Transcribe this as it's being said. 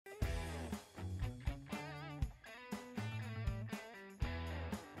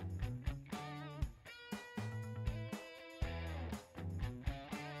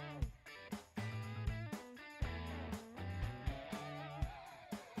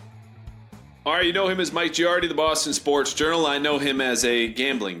All right, you know him as Mike Giardi, the Boston Sports Journal. I know him as a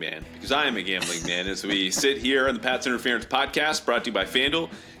gambling man because I am a gambling man as we sit here on the Pat's Interference podcast brought to you by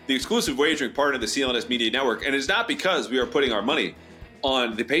FanDuel, the exclusive wagering partner of the CLNS Media Network. And it's not because we are putting our money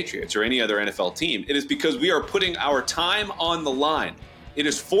on the Patriots or any other NFL team. It is because we are putting our time on the line. It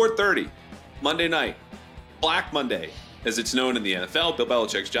is 4:30 Monday night, Black Monday, as it's known in the NFL. Bill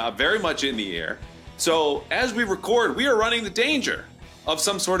Belichick's job very much in the air. So as we record, we are running the danger of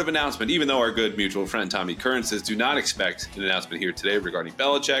some sort of announcement, even though our good mutual friend Tommy Curran says do not expect an announcement here today regarding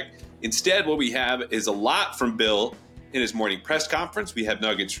Belichick. Instead, what we have is a lot from Bill in his morning press conference. We have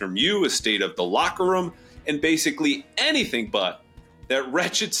nuggets from you, a state of the locker room, and basically anything but that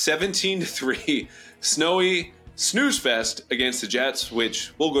wretched 17-3 snowy snooze fest against the Jets,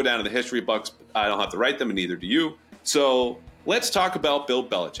 which will go down in the history books. I don't have to write them, and neither do you. So let's talk about Bill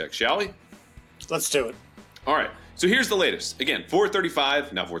Belichick, shall we? Let's do it. All right. So here's the latest. Again,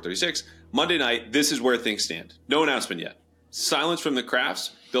 4:35, now 4:36, Monday night. This is where things stand. No announcement yet. Silence from the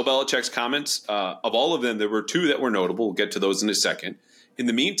crafts. Bill Belichick's comments, of all of them, there were two that were notable. We'll get to those in a second. In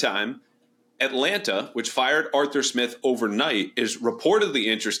the meantime, Atlanta, which fired Arthur Smith overnight, is reportedly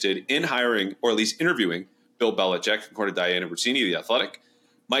interested in hiring, or at least interviewing, Bill Belichick, according to Diana Rossini, The Athletic.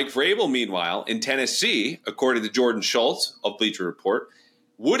 Mike Vrabel, meanwhile, in Tennessee, according to Jordan Schultz of Bleacher Report,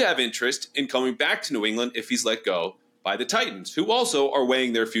 would have interest in coming back to New England if he's let go by the Titans, who also are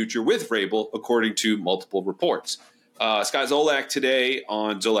weighing their future with Vrabel, according to multiple reports. Scott Zolak today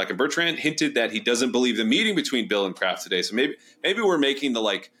on Zolak and Bertrand hinted that he doesn't believe the meeting between Bill and Kraft today. So maybe we're making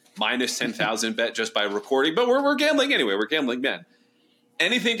the minus 10,000 bet just by recording, but we're gambling anyway. We're gambling men.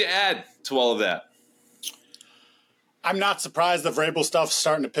 Anything to add to all of that? I'm not surprised the Vrabel stuff's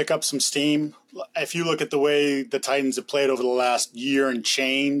starting to pick up some steam. If you look at the way the Titans have played over the last year and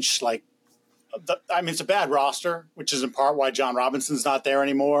change, it's a bad roster, which is in part why John Robinson's not there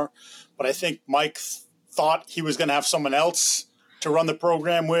anymore. But I think Mike thought he was going to have someone else to run the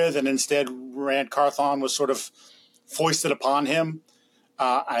program with, and instead Rand Carthon was sort of foisted upon him.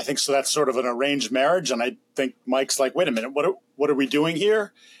 I think so. That's sort of an arranged marriage, and I think Mike's like, wait a minute, what are we doing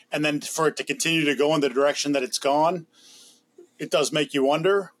here? And then for it to continue to go in the direction that it's gone, it does make you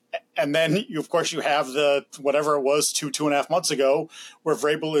wonder. And then, of course, you have the whatever it was 2.5 months ago where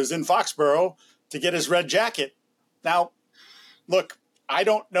Vrabel is in Foxborough to get his red jacket. Now, look, I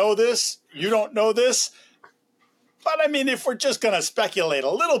don't know this. You don't know this. But, if we're just going to speculate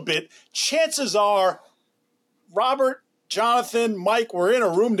a little bit, chances are Robert, Jonathan, Mike were in a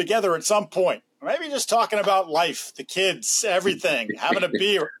room together at some point. Maybe just talking about life, the kids, everything, having a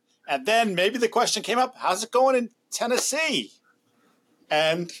beer. And then maybe the question came up, how's it going in Tennessee?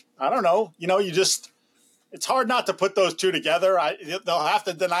 And I don't know, it's hard not to put those two together. They'll have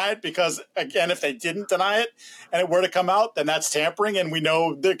to deny it because, again, if they didn't deny it and it were to come out, then that's tampering. And we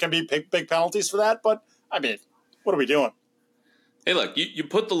know there can be big penalties for that. But, what are we doing? Hey, look, you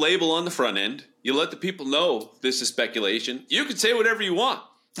put the label on the front end. You let the people know this is speculation. You can say whatever you want.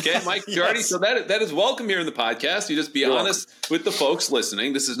 Okay, Mike Giardi. Yes. So that is welcome here in the podcast. You just be honest with the folks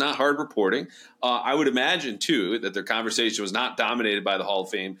listening. This is not hard reporting. I would imagine, too, that their conversation was not dominated by the Hall of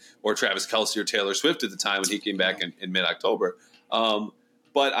Fame or Travis Kelce or Taylor Swift at the time when he came back in mid-October.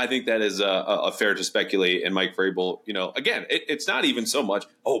 But I think that is a fair to speculate. And Mike Vrabel, again, it's not even so much,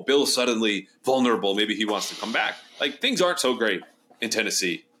 Bill's suddenly vulnerable. Maybe he wants to come back. Things aren't so great in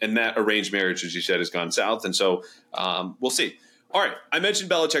Tennessee. And that arranged marriage, as you said, has gone south. And so we'll see. All right, I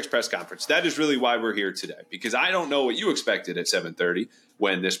mentioned Belichick's press conference. That is really why we're here today, because I don't know what you expected at 7:30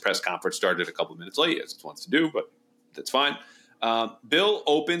 when this press conference started a couple of minutes late, as it wants to do, but that's fine. Bill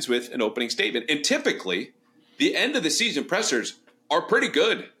opens with an opening statement, and typically the end of the season pressers are pretty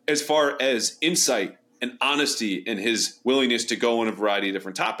good as far as insight and honesty and his willingness to go on a variety of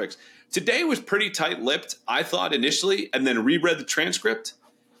different topics. Today was pretty tight-lipped, I thought initially, and then reread the transcript,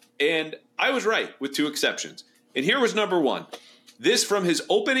 and I was right with two exceptions. And here was number one. This from his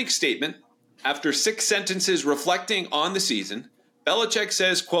opening statement, after 6 sentences reflecting on the season, Belichick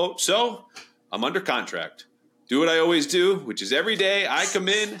says, quote, "So, I'm under contract. Do what I always do, which is every day I come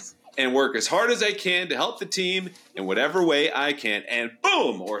in and work as hard as I can to help the team in whatever way I can." And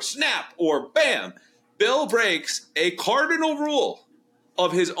boom, or snap, or bam, Bill breaks a cardinal rule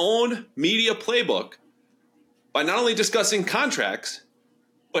of his own media playbook by not only discussing contracts,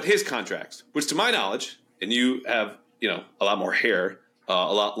 but his contracts, which to my knowledge, and you have a lot more hair, a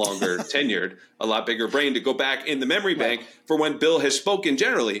lot longer tenured, a lot bigger brain to go back in the memory bank for when Bill has spoken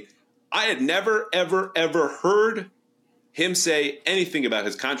generally. I had never, ever, ever heard him say anything about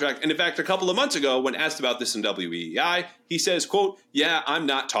his contract. And in fact, a couple of months ago, when asked about this in WEEI, he says, quote, "Yeah, I'm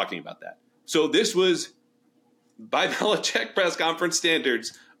not talking about that." So this was, by Belichick press conference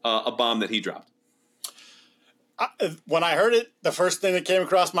standards, a bomb that he dropped? When I heard it, the first thing that came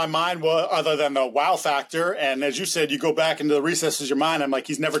across my mind was, other than the wow factor, and as you said, you go back into the recesses of your mind, I'm like,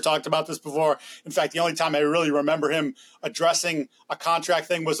 he's never talked about this before. In fact, the only time I really remember him addressing a contract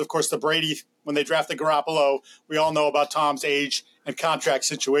thing was, of course, the Brady, when they drafted Garoppolo. We all know about Tom's age and contract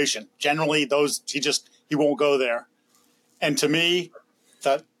situation. Generally, he won't go there. And to me,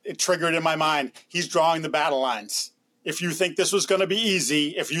 it triggered in my mind, he's drawing the battle lines. If you think this was going to be easy,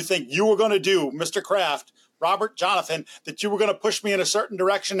 if you think you were going to do, Mr. Kraft, Robert, Jonathan, that you were going to push me in a certain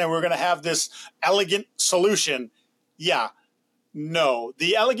direction and we're going to have this elegant solution. Yeah, no.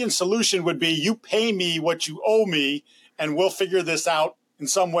 The elegant solution would be you pay me what you owe me and we'll figure this out in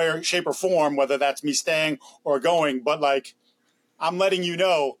some way, shape, or form, whether that's me staying or going. But, I'm letting you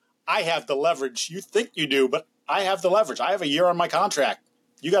know I have the leverage. You think you do, but I have the leverage. I have a year on my contract.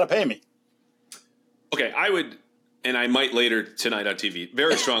 You got to pay me. Okay, I would – and I might later tonight on TV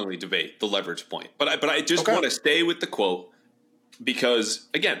very strongly debate the leverage point. But I just want to stay with the quote because,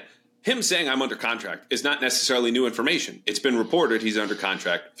 again, him saying I'm under contract is not necessarily new information. It's been reported he's under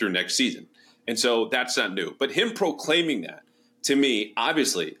contract through next season. And so that's not new. But him proclaiming that, to me,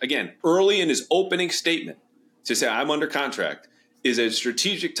 obviously, again, early in his opening statement to say I'm under contract is a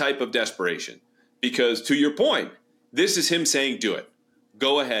strategic type of desperation. Because to your point, this is him saying do it.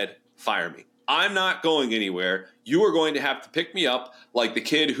 Go ahead, fire me. I'm not going anywhere. You are going to have to pick me up like the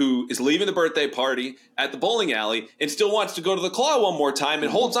kid who is leaving the birthday party at the bowling alley and still wants to go to the claw one more time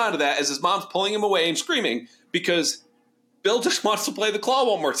and holds on to that as his mom's pulling him away and screaming because Bill just wants to play the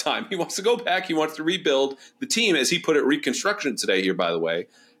claw one more time. He wants to go back. He wants to rebuild the team, as he put it, reconstruction today here, by the way.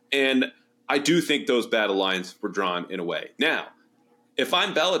 And I do think those battle lines were drawn in a way. Now, if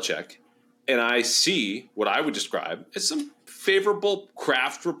I'm Belichick and I see what I would describe as some favorable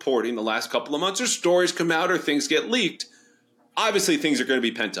Kraft reporting the last couple of months, or stories come out or things get leaked, obviously things are going to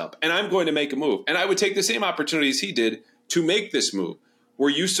be pent up and I'm going to make a move. And I would take the same opportunities he did to make this move.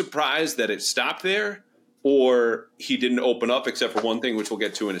 Were you surprised that it stopped there or he didn't open up except for one thing, which we'll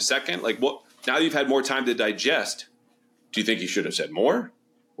get to in a second? Like, what, now you've had more time to digest. Do you think he should have said more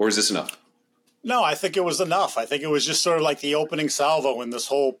or is this enough? No, I think it was enough. I think it was just sort of like the opening salvo in this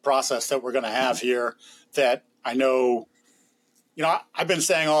whole process that we're going to have here that I know, I've been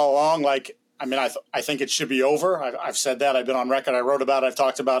saying all along, I think it should be over. I've said that. I've been on record. I wrote about it. I've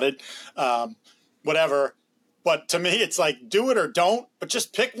talked about it, whatever. But to me, it's like, do it or don't, but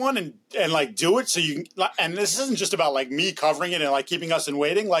just pick one and do it. So you can, and this isn't just about me covering it and keeping us in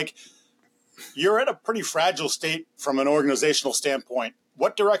waiting. You're at a pretty fragile state from an organizational standpoint.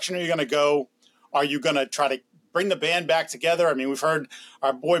 What direction are you going to go? Are you going to try to bring the band back together? I mean, we've heard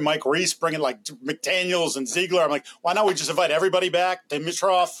our boy Mike Reese bringing McDaniels and Ziegler. I'm like, why not we just invite everybody back?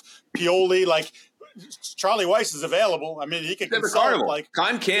 Dimitroff, Pioli, Charlie Weiss is available. I mean, he can consult.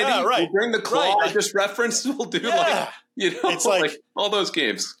 Con Candy, yeah, right. We'll bring the claw I just referenced. We'll do it's all those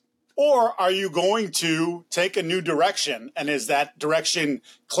games. Or are you going to take a new direction? And is that direction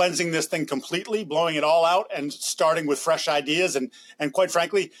cleansing this thing completely, blowing it all out and starting with fresh ideas? And quite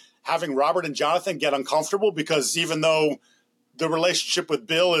frankly, having Robert and Jonathan get uncomfortable because even though the relationship with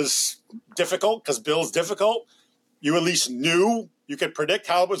Bill is difficult, because Bill's difficult, you at least knew, you could predict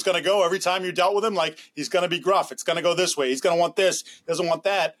how it was going to go every time you dealt with him. He's going to be gruff. It's going to go this way. He's going to want this. He doesn't want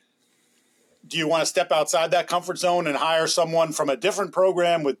that. Do you want to step outside that comfort zone and hire someone from a different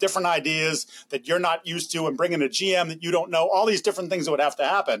program with different ideas that you're not used to and bring in a GM that you don't know? All these different things that would have to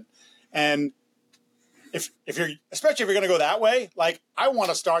happen. And if you're, especially if you're going to go that way, I want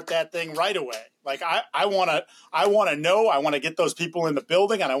to start that thing right away. I want to know, I want to get those people in the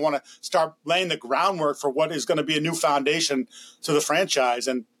building and I want to start laying the groundwork for what is going to be a new foundation to the franchise.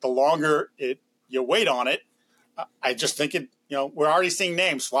 And the longer you wait on it, I just think we're already seeing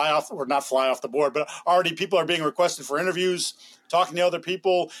names not fly off the board, but already people are being requested for interviews, talking to other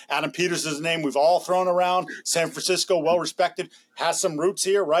people. Adam Peters is a name we've all thrown around. San Francisco, well-respected, has some roots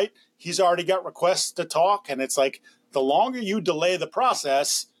here, right? He's already got requests to talk. And it's the longer you delay the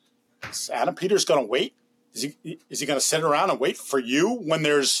process, is Adam Peters going to wait? Is he going to sit around and wait for you when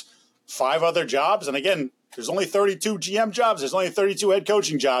there's 5 other jobs? And again, there's only 32 GM jobs. There's only 32 head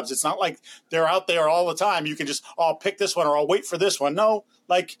coaching jobs. It's not like they're out there all the time. You can just, I'll pick this one or I'll wait for this one. No,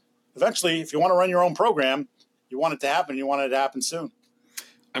 eventually, if you want to run your own program, you want it to happen. You want it to happen soon.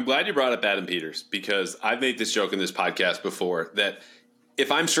 I'm glad you brought up Adam Peters because I've made this joke in this podcast before that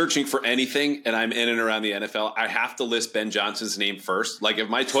if I'm searching for anything and I'm in and around the NFL, I have to list Ben Johnson's name first. If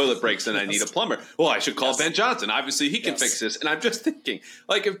my toilet breaks and I need a plumber, well, I should call Ben Johnson. Obviously, he can fix this. And I'm just thinking,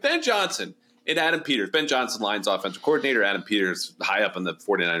 if Ben Johnson and Adam Peters, Ben Johnson, Lions offensive coordinator, Adam Peters, high up in the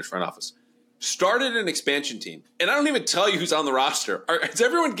 49ers front office. started an expansion team, and I don't even tell you who's on the roster. Is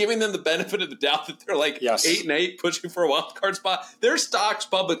everyone giving them the benefit of the doubt that they're like Yes. 8-8 pushing for a wild card spot? Their stocks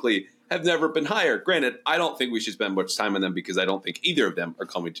publicly have never been higher. Granted, I don't think we should spend much time on them because I don't think either of them are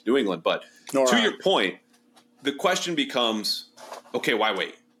coming to New England. But your point, the question becomes, okay, why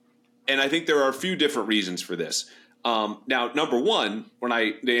wait? And I think there are a few different reasons for this. Now, number one,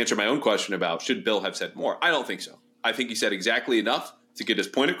 to answer my own question about should Bill have said more, I don't think so. I think he said exactly enough to get his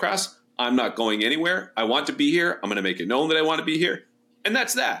point across. I'm not going anywhere. I want to be here. I'm going to make it known that I want to be here. And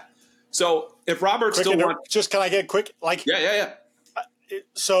that's that. So if Robert still wants... Just can I get quick? Yeah.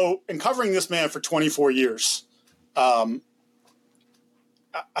 So in covering this man for 24 years,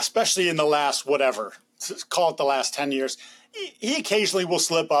 especially in the last, call it the last 10 years, he occasionally will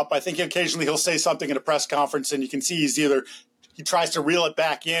slip up. I think occasionally he'll say something in a press conference and you can see he tries to reel it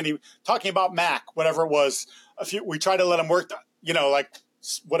back in. Talking about Mac, whatever it was, we tried to let him work,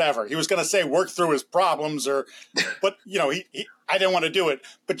 whatever. He was going to say work through his problems but I didn't want to do it.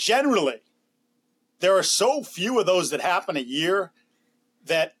 But generally, there are so few of those that happen a year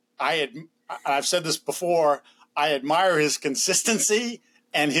that I've said this before, I admire his consistency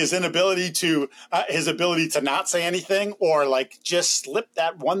and his ability to not say anything or just slip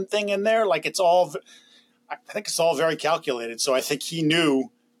that one thing in there. I think it's all very calculated. So I think he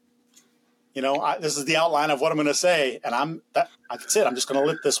knew, this is the outline of what I'm going to say. And that's it. I'm just going to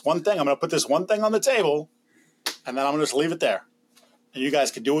let this one thing, I'm going to put this one thing on the table and then I'm going to just leave it there. And you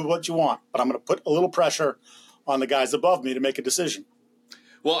guys can do with what you want, but I'm going to put a little pressure on the guys above me to make a decision.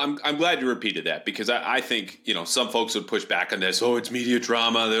 Well, I'm glad you repeated that because I think, some folks would push back on this. Oh, it's media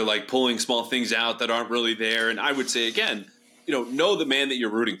drama. They're pulling small things out that aren't really there. And I would say, again, know the man that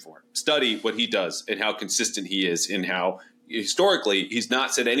you're rooting for. Study what he does and how consistent he is and how historically he's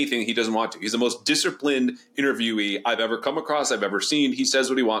not said anything he doesn't want to. He's the most disciplined interviewee I've ever come across, I've ever seen. He says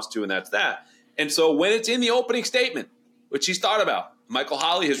what he wants to, and that's that. And so when it's in the opening statement, which he's thought about, Michael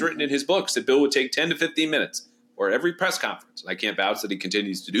Holley has written in his books that Bill would take 10 to 15 minutes or every press conference. I can't vouch that he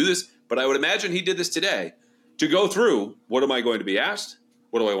continues to do this, but I would imagine he did this today to go through what am I going to be asked?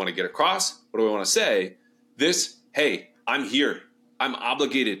 What do I want to get across? What do I want to say? Hey, I'm here. I'm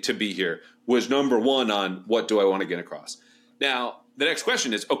obligated to be here was number one on what do I want to get across. Now, the next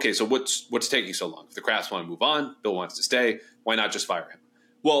question is, okay, so what's taking so long? If the Crafts want to move on, Bill wants to stay, why not just fire him?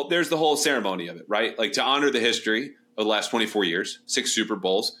 Well, there's the whole ceremony of it, right? To honor the history of the last 24 years, 6 Super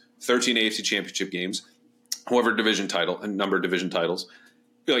Bowls, 13 AFC Championship games, however division title and number of division titles,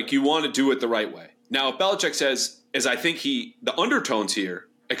 you want to do it the right way. Now, if Belichick says, as I think the undertones here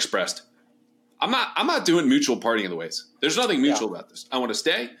expressed, I'm not doing mutual parting of the ways. There's nothing mutual about this. I want to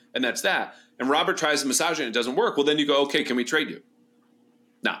stay, and that's that. And Robert tries to massage it and it doesn't work. Well, then you go, okay, can we trade you?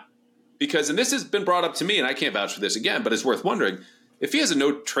 No. Because, and this has been brought up to me, and I can't vouch for this again, but it's worth wondering, if he has a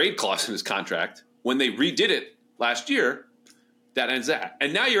no trade clause in his contract, when they redid it last year, that ends that.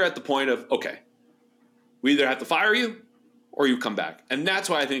 And now you're at the point of, okay, we either have to fire you or you come back. And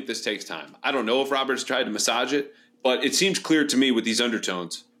that's why I think this takes time. I don't know if Robert's tried to massage it, but it seems clear to me with these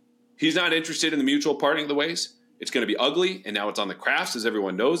undertones. He's not interested in the mutual parting of the ways. It's going to be ugly, and now it's on the Crafts, as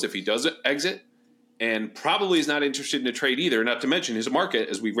everyone knows, if he does exit. And probably is not interested in a trade either, not to mention his market,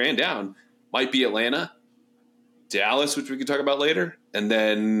 as we ran down, might be Atlanta, Dallas, which we can talk about later, and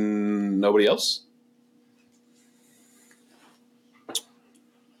then nobody else.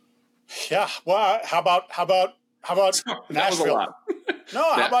 Yeah. Well, how about Nashville? That was a lot.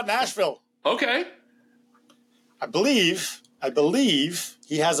 No, how about Nashville? Okay. I believe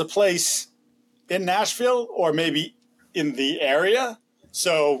he has a place in Nashville or maybe in the area.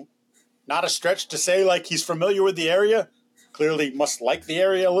 So not a stretch to say he's familiar with the area. Clearly must like the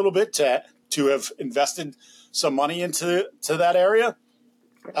area a little bit to have invested some money into that area.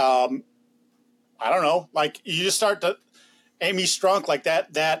 I don't know. You just start to Amy Strunk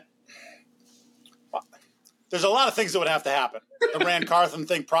that. There's a lot of things that would have to happen. The Rand Carthon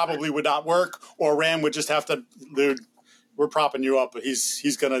thing probably would not work, or Rand would just have to, dude, we're propping you up, but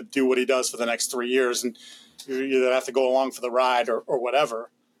he's going to do what he does for the next 3 years, and you either have to go along for the ride or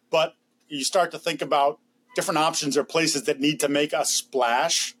whatever. But you start to think about different options or places that need to make a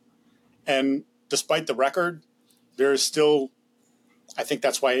splash, and despite the record, there's still, I think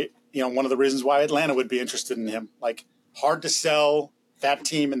that's why, one of the reasons why Atlanta would be interested in him. Hard to sell that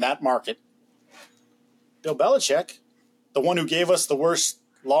team in that market. Bill Belichick, the one who gave us the worst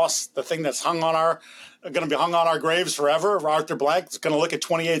loss, the thing that's going to be hung on our graves forever, Arthur Blank is going to look at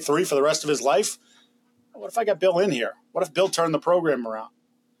 28-3 for the rest of his life. What if I got Bill in here? What if Bill turned the program around?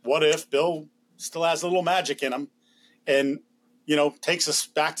 What if Bill still has a little magic in him and, takes us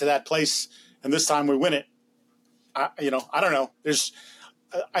back to that place and this time we win it? I don't know.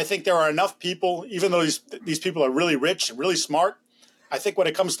 I think there are enough people, even though these people are really rich and really smart. I think when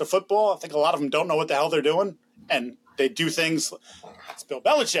it comes to football, I think a lot of them don't know what the hell they're doing, and they do things. It's Bill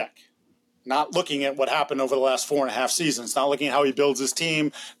Belichick, not looking at what happened over the last 4.5 seasons, not looking at how he builds his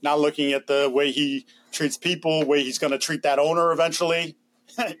team, not looking at the way he treats people, way he's going to treat that owner eventually,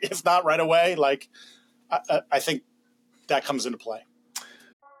 if not right away. Like, I think that comes into play.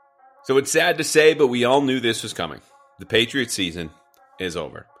 So it's sad to say, but we all knew this was coming. The Patriots season is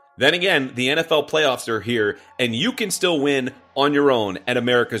over. Then again, the NFL playoffs are here, and you can still win on your own at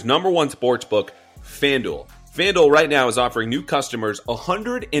America's #1 sportsbook, FanDuel. FanDuel right now is offering new customers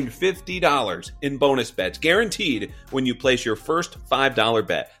 $150 in bonus bets, guaranteed when you place your first $5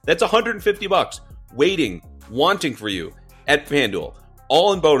 bet. That's $150 waiting, wanting for you at FanDuel.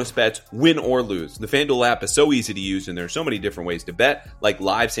 All in bonus bets, win or lose. The FanDuel app is so easy to use, and there are so many different ways to bet, like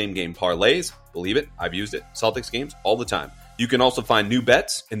live same-game parlays. Believe it, I've used it. Celtics games all the time. You can also find new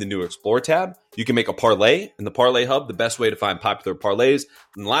bets in the new Explore tab. You can make a parlay in the Parlay Hub, the best way to find popular parlays,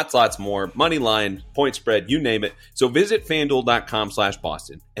 and lots more. Money line, point spread, you name it. So visit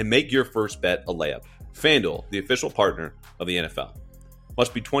FanDuel.com/Boston and make your first bet a layup. FanDuel, the official partner of the NFL.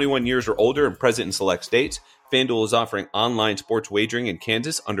 Must be 21 years or older and present in select states. FanDuel is offering online sports wagering in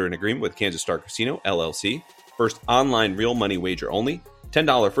Kansas under an agreement with Kansas Star Casino, LLC. First online real money wager only.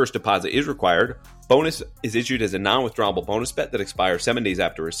 $10 first deposit is required. Bonus is issued as a non-withdrawable bonus bet that expires 7 days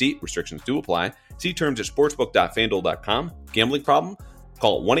after receipt. Restrictions do apply. See terms at sportsbook.fanduel.com. Gambling problem?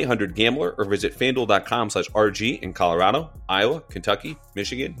 Call 1-800-GAMBLER or visit fanduel.com/RG in Colorado, Iowa, Kentucky,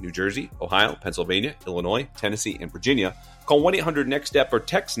 Michigan, New Jersey, Ohio, Pennsylvania, Illinois, Tennessee, and Virginia. Call 1-800-NEXT-STEP or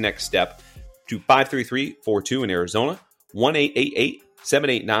text NEXT STEP to 53342 in Arizona,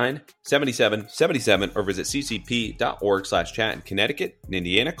 1-888-789-7777, or visit ccp.org/chat in Connecticut. In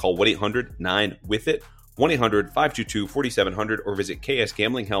Indiana, call 1-800-9-WITH-IT, 1-800-522-4700, or visit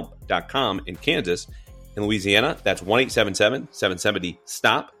ksgamblinghelp.com in Kansas. In Louisiana, that's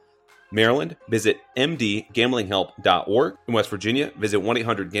 1-877-770-STOP. Maryland, visit mdgamblinghelp.org. In West Virginia, visit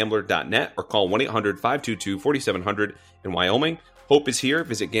 1-800-GAMBLER.net or call 1-800-522-4700. In Wyoming, Hope is here.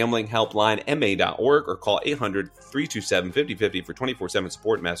 Visit gamblinghelplinema.org or call 800-327-5050 for 24/7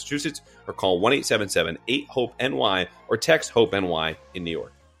 support in Massachusetts, or call 1-877-8-HOPE-NY or text HOPE-NY in New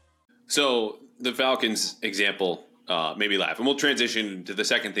York. So the Falcons example made me laugh. And we'll transition to the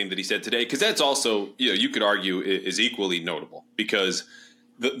second thing that he said today, because that's also, you could argue is equally notable, because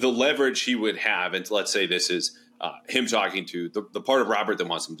the leverage he would have, and let's say this is him talking to the part of Robert that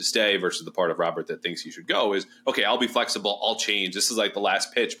wants him to stay versus the part of Robert that thinks he should go, is, okay, I'll be flexible. I'll change. This is like the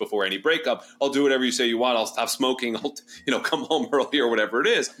last pitch before any breakup. I'll do whatever you say you want. I'll stop smoking. I'll, come home early or whatever it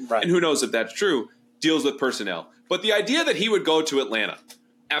is. Right. And who knows if that's true, deals with personnel. But the idea that he would go to Atlanta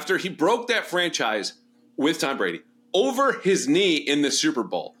after he broke that franchise with Tom Brady over his knee in the Super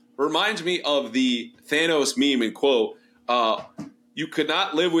Bowl reminds me of the Thanos meme and quote, you could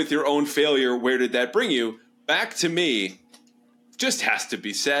not live with your own failure. Where did that bring you? Back to me, just has to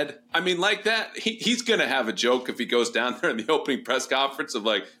be said. I mean, like that, he's going to have a joke if he goes down there in the opening press conference of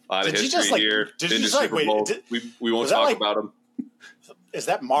like, a lot of history here. Did you just like, wait, we won't talk about him. Is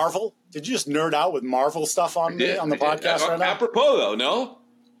that Marvel? Did you just nerd out with Marvel stuff on me on the podcast right now? Apropos, though, no?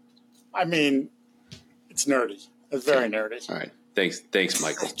 I mean, it's nerdy. It's very nerdy. All right. Thanks,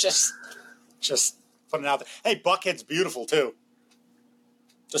 Michael. just putting it out there. Hey, Buckhead's beautiful, too.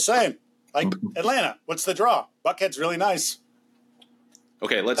 Just saying. Like Atlanta, what's the draw? Buckhead's really nice.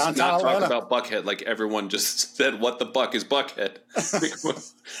 Okay, let's Downtown not Atlanta. talk about Buckhead like everyone just said. What the buck is Buckhead?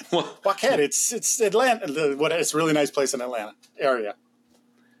 Buckhead, it's Atlanta. It's a really nice place in Atlanta area.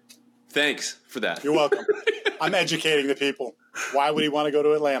 Thanks for that. You're welcome. I'm educating the people. Why would he want to go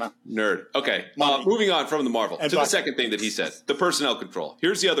to Atlanta? Nerd. Okay, moving on from the Marvel to the second thing that he said, the personnel control.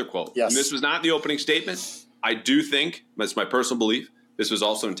 Here's the other quote. Yes. And this was not the opening statement. I do think, that's my personal belief, this was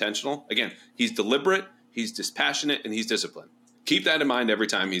also intentional. Again, he's deliberate, he's dispassionate, and he's disciplined. Keep that in mind every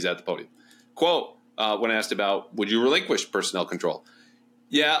time he's at the podium. Quote, when asked about, would you relinquish personnel control?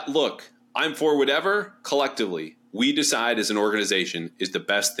 Yeah, look, I'm for whatever collectively we decide as an organization is the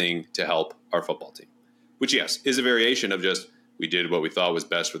best thing to help our football team. Which, yes, is a variation of just, we did what we thought was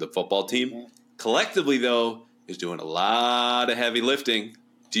best for the football team. Collectively, though, is doing a lot of heavy lifting.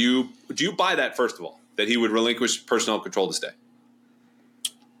 Do you buy that, first of all, that he would relinquish personnel control to stay?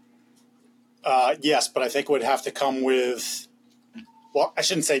 Yes, but I think it would have to come with, well, I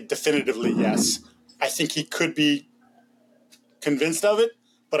shouldn't say definitively yes. I think he could be convinced of it,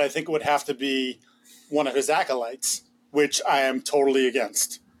 but I think it would have to be one of his acolytes, which I am totally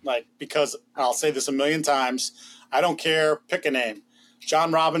against. Because I'll say this a million times, I don't care, pick a name.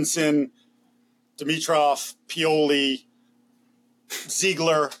 John Robinson, Dimitroff, Pioli,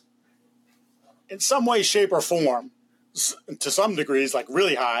 Ziegler, in some way, shape, or form, to some degrees, like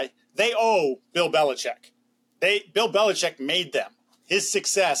really high, they owe Bill Belichick. Bill Belichick made them. His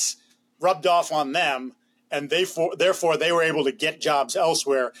success rubbed off on them, and therefore they were able to get jobs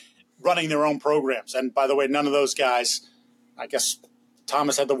elsewhere running their own programs. And by the way, none of those guys, I guess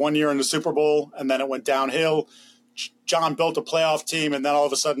Thomas had the 1 year in the Super Bowl, and then it went downhill. John built a playoff team and then all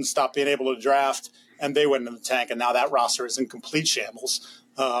of a sudden stopped being able to draft, and they went in the tank, and now that roster is in complete shambles.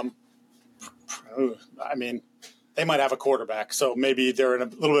 I mean, they might have a quarterback, so maybe they're in a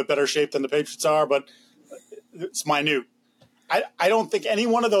little bit better shape than the Patriots are, but it's minute. I don't think any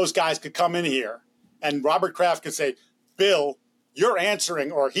one of those guys could come in here and Robert Kraft could say, Bill, you're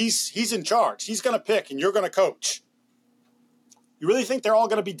answering, or he's in charge. He's going to pick and you're going to coach. You really think they're all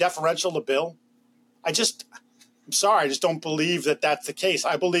going to be deferential to Bill? I'm sorry, I just don't believe that that's the case.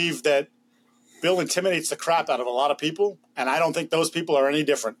 I believe that Bill intimidates the crap out of a lot of people, and I don't think those people are any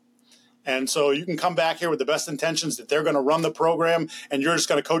different. And so you can come back here with the best intentions that they're going to run the program and you're just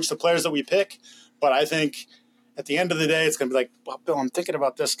going to coach the players that we pick. But I think at the end of the day, it's going to be like, well, Bill, I'm thinking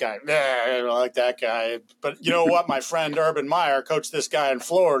about this guy. Nah, I don't like that guy. But you know what? My friend Urban Meyer coached this guy in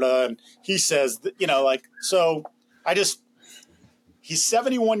Florida, and he says, so he's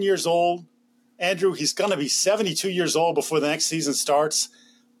 71 years old. Andrew, he's going to be 72 years old before the next season starts.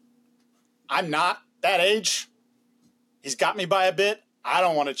 I'm not that age. He's got me by a bit. I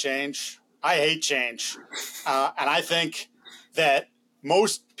don't want to change. I hate change. And I think that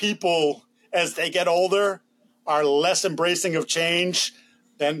most people, as they get older, are less embracing of change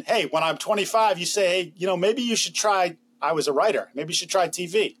than, hey, when I'm 25, you say, hey, maybe you should try, I was a writer, maybe you should try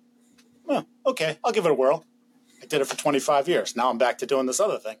TV. Well, okay, I'll give it a whirl. I did it for 25 years. Now I'm back to doing this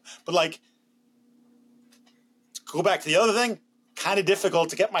other thing. But go back to the other thing, kind of difficult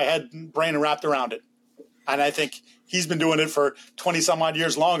to get my head and brain wrapped around it. And I think he's been doing it for 20-some-odd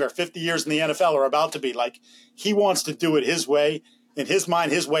years longer, 50 years in the NFL or about to be. He wants to do it his way. In his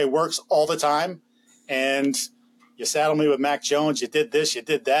mind, his way works all the time. And you saddle me with Mac Jones, you did this, you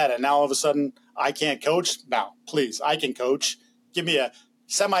did that, and now all of a sudden I can't coach? Now, please, I can coach. Give me a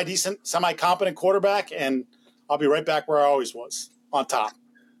semi-decent, semi-competent quarterback, and I'll be right back where I always was, on top.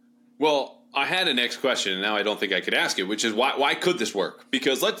 Well, I had a next question, and now I don't think I could ask it, which is why could this work?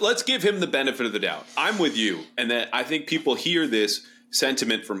 Because let's give him the benefit of the doubt. I'm with you, and that I think people hear this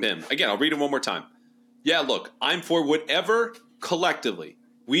sentiment from him. Again, I'll read it one more time. Yeah, look, I'm for whatever collectively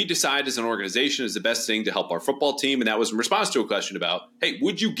we decide as an organization is the best thing to help our football team, and that was in response to a question about, hey,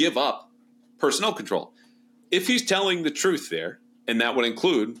 would you give up personnel control? If he's telling the truth there, and that would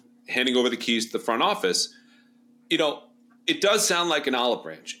include handing over the keys to the front office, it does sound like an olive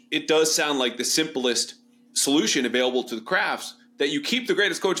branch. It does sound like the simplest solution available to the Crafts, that you keep the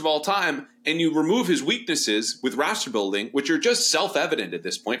greatest coach of all time and you remove his weaknesses with roster building, which are just self-evident at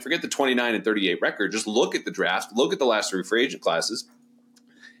this point. Forget the 29-38 record. Just look at the draft. Look at the last three free agent classes.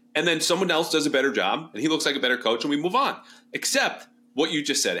 And then someone else does a better job, and he looks like a better coach, and we move on. Except what you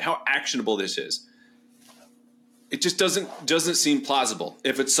just said, how actionable this is. It just doesn't seem plausible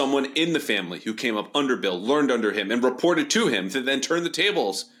if it's someone in the family who came up under Bill, learned under him, and reported to him to then turn the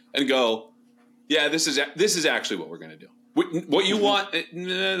tables and go, yeah, this is actually what we're going to do. What you want,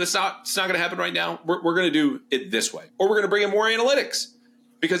 it's not going to happen right now. We're going to do it this way. Or we're going to bring in more analytics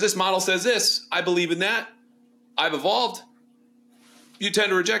because this model says this. I believe in that. I've evolved. You tend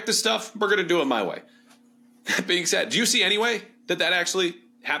to reject this stuff. We're going to do it my way. That being said, do you see any way that actually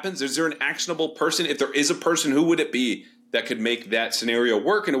happens? Is there an actionable person? If there is a person, who would it be that could make that scenario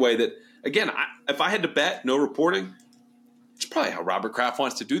work in a way that, again, if I had to bet, no reporting, it's probably how Robert Kraft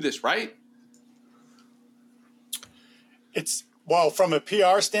wants to do this, right? From a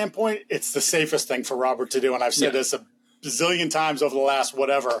PR standpoint, it's the safest thing for Robert to do. And I've said this a bazillion times over the last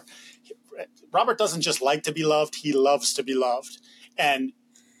whatever. Robert doesn't just like to be loved. He loves to be loved. And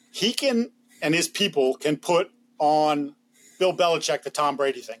he can, and his people can put on Bill Belichick the Tom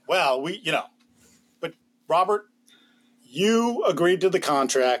Brady thing. Well, but Robert, you agreed to the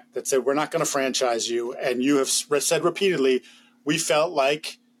contract that said we're not going to franchise you. And you have said repeatedly, we felt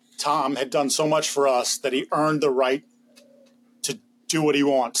like Tom had done so much for us that he earned the right to do what he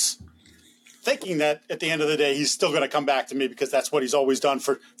wants. Thinking that at the end of the day, he's still going to come back to me because that's what he's always done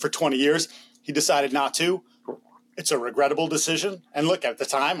for 20 years. He decided not to. It's a regrettable decision. And look, at the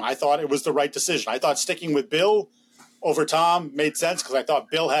time, I thought it was the right decision. I thought sticking with Bill over Tom made sense because I thought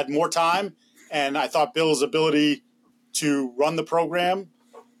Bill had more time, and I thought Bill's ability to run the program,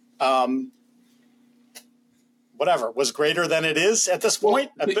 was greater than it is at this point.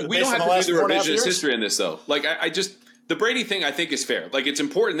 We don't have to do the revisionist history in this, though. The Brady thing, I think, is fair. Like, it's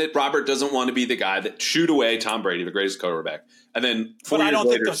important that Robert doesn't want to be the guy that shoot away Tom Brady, the greatest quarterback, and then 4 years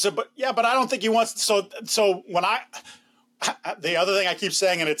later. But I don't think he wants. So when the other thing I keep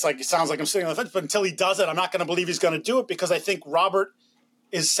saying, and it's like it sounds like I'm sitting on the fence, but until he does it, I'm not going to believe he's going to do it because I think Robert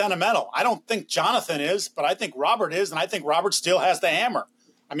is sentimental. I don't think Jonathan is, but I think Robert is, and I think Robert still has the hammer.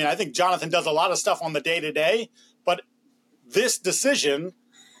 I mean, I think Jonathan does a lot of stuff on the day-to-day, but this decision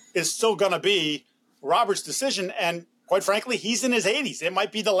is still going to be Robert's decision, and quite frankly, he's in his 80s. It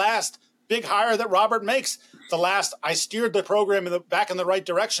might be the last big hire that Robert makes, the last I steered the program back in the right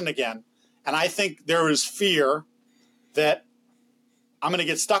direction again. And I think there is fear that I'm going to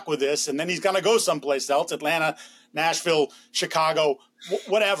get stuck with this, and then he's going to go someplace else, Atlanta, Nashville, Chicago,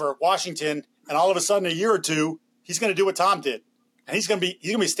 whatever, Washington, and all of a sudden a year or two, he's going to do what Tom did. And he's going to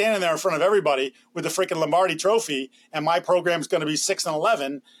be standing there in front of everybody with the freaking Lombardi trophy, and my program's going to be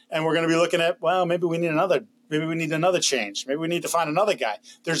 6-11, and we're going to be looking at, well, maybe we need another change. Maybe we need to find another guy.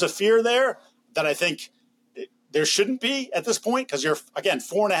 There's a fear there that I think there shouldn't be at this point because you're, again,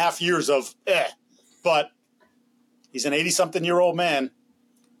 4.5 years of but he's an 80-something-year-old man,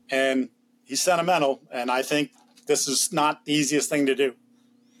 and he's sentimental, and I think this is not the easiest thing to do.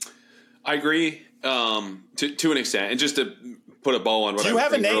 I agree to an extent, and just to put a bow on what do you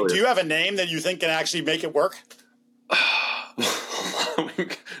have a name? Earlier. Do you have a name that you think can actually make it work?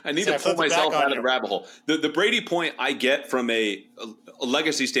 I need to pull myself out of the rabbit hole. The Brady point I get from a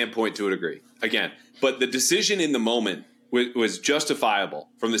legacy standpoint to a degree, again, but the decision in the moment was justifiable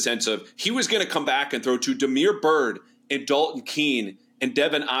from the sense of he was going to come back and throw to Damiere Byrd and Dalton Keene and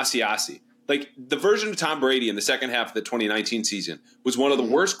Devin Asiasi. Like, the version of Tom Brady in the second half of the 2019 season was one of the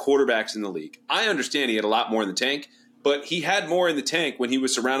worst quarterbacks in the league. I understand he had a lot more in the tank, but he had more in the tank when he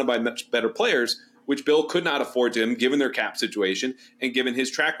was surrounded by much better players, which Bill could not afford to him given their cap situation and given his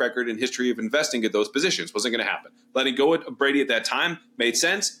track record and history of investing at those positions. Wasn't going to happen. Letting go of Brady at that time made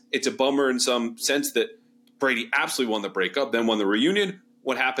sense. It's a bummer in some sense that Brady absolutely won the breakup, then won the reunion.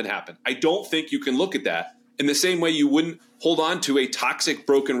 What happened, happened. I don't think you can look at that in the same way you wouldn't hold on to a toxic,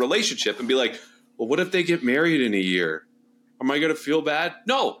 broken relationship and be like, well, what if they get married in a year? Am I going to feel bad?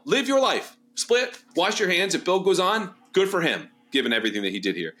 No, live your life. Split, wash your hands. If Bill goes on, good for him, given everything that he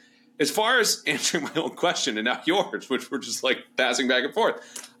did here. As far as answering my own question and now yours, which we're just like passing back and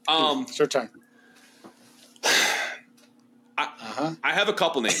forth. It's your turn. I have a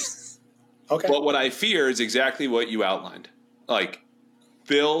couple names. Okay. But what I fear is exactly what you outlined. Like,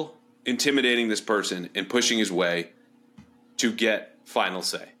 Bill intimidating this person and pushing his way to get final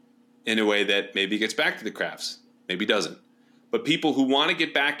say in a way that maybe gets back to the Crafts, maybe doesn't. But people who want to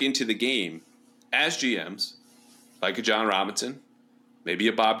get back into the game as GMs, like a John Robinson, maybe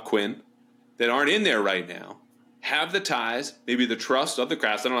a Bob Quinn, that aren't in there right now, have the ties, maybe the trust of the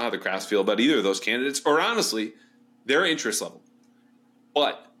Crafts. I don't know how the Crafts feel about either of those candidates, or honestly, their interest level.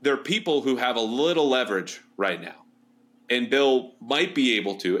 But there are people who have a little leverage right now. And Bill might be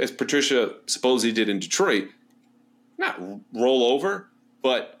able to, as Patricia supposedly did in Detroit, not roll over,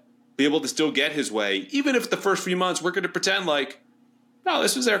 but be able to still get his way, even if the first few months we're going to pretend like, no,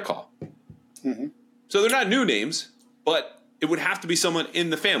 this was their call. Mm-hmm. So they're not new names, but it would have to be someone in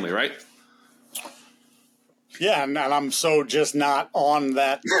the family, right? Yeah, and I'm so just not on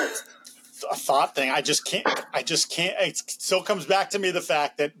that thought thing. I just can't. It still comes back to me the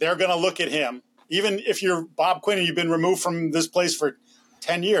fact that they're going to look at him. Even if you're Bob Quinn and you've been removed from this place for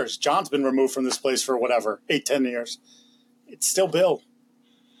 10 years, John's been removed from this place for whatever, 8-10 years. It's still Bill.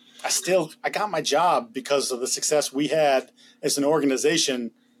 I got my job because of the success we had as an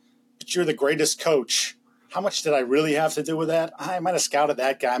organization, but you're the greatest coach. How much did I really have to do with that? I might have scouted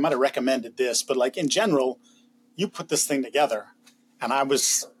that guy. I might have recommended this, but like in general, you put this thing together, and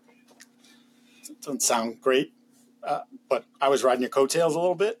it doesn't sound great, but I was riding your coattails a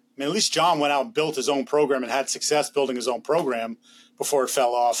little bit. I mean, at least John went out and built his own program and had success building his own program before it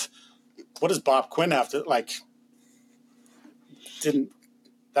fell off. What does Bob Quinn have to,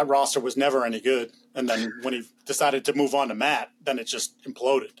 that roster was never any good. And then when he decided to move on to Matt, then it just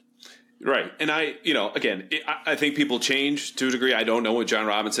imploded. Right. And I think people change to a degree. I don't know what John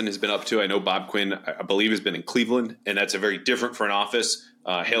Robinson has been up to. I know Bob Quinn, I believe, has been in Cleveland, and that's a very different front office.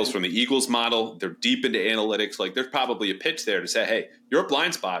 Hails from the Eagles model. They're deep into analytics. Like, there's probably a pitch there to say, hey, your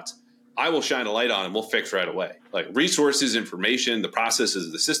blind spots, I will shine a light on and we'll fix right away. Like, resources, information, the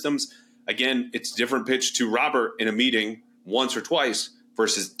processes, the systems. Again, it's a different pitch to Robert in a meeting once or twice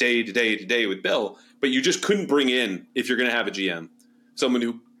versus day to day to day with Bill. But you just couldn't bring in, if you're going to have a GM, someone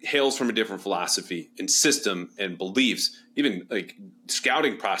who hails from a different philosophy and system and beliefs, even like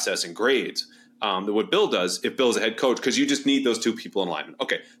scouting process and grades, than what Bill does if Bill's a head coach, because you just need those two people in alignment.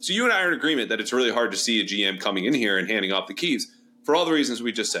 Okay, so you and I are in agreement that it's really hard to see a GM coming in here and handing off the keys for all the reasons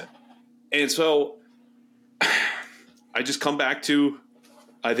we just said. And so I just come back to,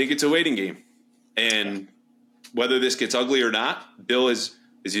 I think it's a waiting game. And whether this gets ugly or not, Bill is,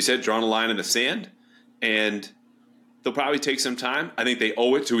 as you said, drawn a line in the sand. And they'll probably take some time. I think they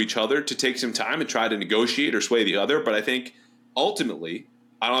owe it to each other to take some time and try to negotiate or sway the other. But I think ultimately,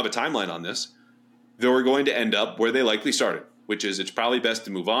 I don't have a timeline on this, they're going to end up where they likely started, which is it's probably best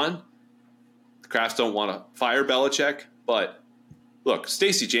to move on. The Crafts don't want to fire Belichick. But look,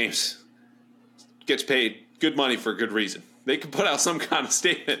 Stacey James gets paid good money for a good reason. They can put out some kind of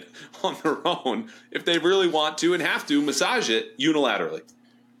statement on their own if they really want to and have to massage it unilaterally.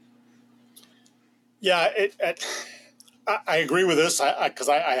 Yeah, I agree with this because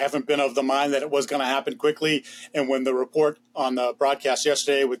I haven't been of the mind that it was going to happen quickly. And when the report on the broadcast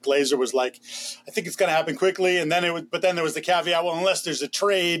yesterday with Glazer was like, I think it's going to happen quickly. And then but then there was the caveat, well, unless there's a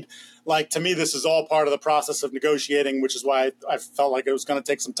trade, like to me, this is all part of the process of negotiating, which is why I felt like it was going to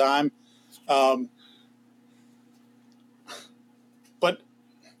take some time.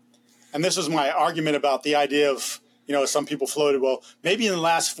 And this was my argument about the idea of, some people floated, well, maybe in the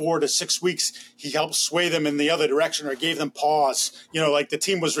last 4 to 6 weeks, he helped sway them in the other direction or gave them pause, like the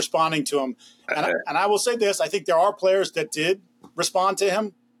team was responding to him. And I will say this, I think there are players that did respond to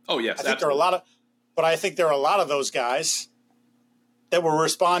him. Oh, yes. I think there are but I think there are a lot of those guys that were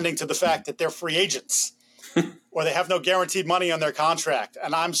responding to the fact that they're free agents or they have no guaranteed money on their contract.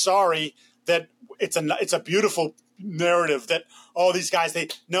 And I'm sorry that it's a beautiful narrative that, these guys, they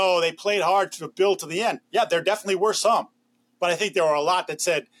played hard to build to the end. Yeah, there definitely were some. But I think there were a lot that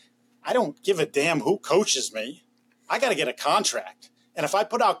said, I don't give a damn who coaches me. I got to get a contract. And if I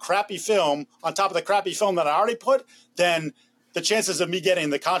put out crappy film on top of the crappy film that I already put, then the chances of me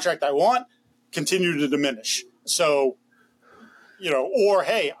getting the contract I want continue to diminish. So, or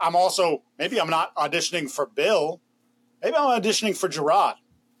hey, maybe I'm not auditioning for Bill. Maybe I'm auditioning for Gerard.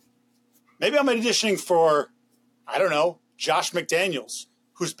 Maybe I'm auditioning for, I don't know, Josh McDaniels,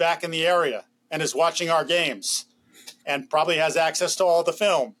 who's back in the area and is watching our games and probably has access to all the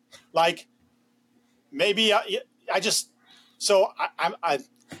film. Like, maybe I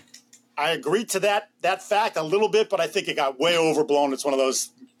agree to that fact a little bit, but I think it got way overblown. It's one of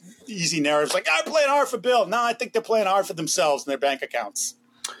those easy narratives like, I'm playing hard for Bill. No, I think they're playing hard for themselves and their bank accounts.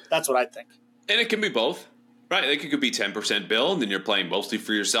 That's what I think. And it can be both. Right, like it could be 10% Bill, and then you're playing mostly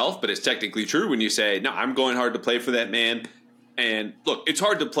for yourself, but it's technically true when you say, no, I'm going hard to play for that man. And look, it's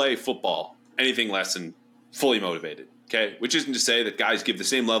hard to play football, anything less than fully motivated, okay? Which isn't to say that guys give the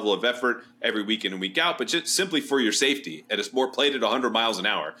same level of effort every week in and week out, but just simply for your safety. And it's more played at 100 miles an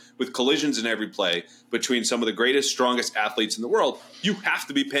hour with collisions in every play between some of the greatest, strongest athletes in the world. You have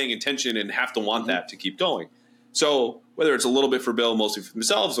to be paying attention and have to want that to keep going. So whether it's a little bit for Bill, mostly for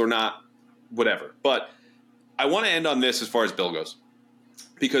themselves or not, whatever. But I want to end on this as far as Bill goes,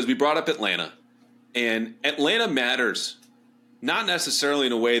 because we brought up Atlanta, and Atlanta matters, not necessarily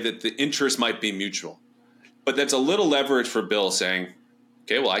in a way that the interest might be mutual, but that's a little leverage for Bill saying,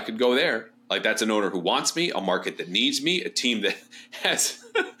 okay, well, I could go there. Like, that's an owner who wants me, a market that needs me, a team that has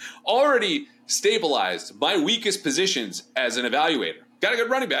already stabilized my weakest positions as an evaluator. Got a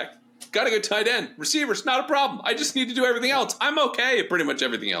good running back, got a good tight end, receivers, not a problem. I just need to do everything else. I'm okay at pretty much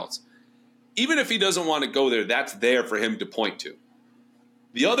everything else. Even if he doesn't want to go there, that's there for him to point to.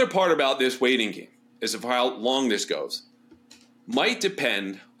 The other part about this waiting game is of how long this goes might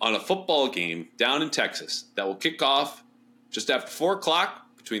depend on a football game down in Texas that will kick off just after 4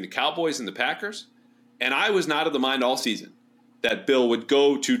 o'clock between the Cowboys and the Packers. And I was not of the mind all season that Bill would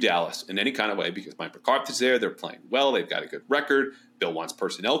go to Dallas in any kind of way because Mike McCarthy's there. They're playing well. They've got a good record. Bill wants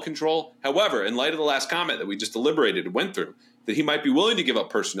personnel control. However, in light of the last comment that we just deliberated and went through, that he might be willing to give up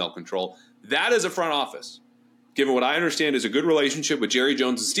personnel control, that is a front office, given what I understand is a good relationship with Jerry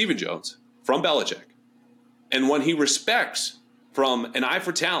Jones and Stephen Jones from Belichick, and one he respects from an eye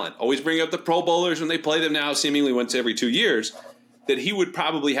for talent, always bringing up the Pro Bowlers when they play them now seemingly once every 2 years, that he would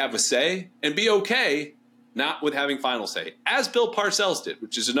probably have a say and be okay not with having final say, as Bill Parcells did,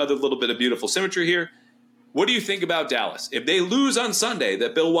 which is another little bit of beautiful symmetry here. What do you think about Dallas? If they lose on Sunday,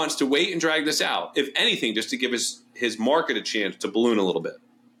 that Bill wants to wait and drag this out, if anything, just to give his market a chance to balloon a little bit.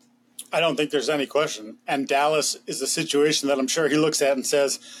 I don't think there's any question. And Dallas is a situation that I'm sure he looks at and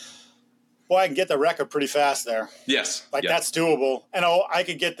says, boy, I can get the record pretty fast there. Yes. That's doable. And I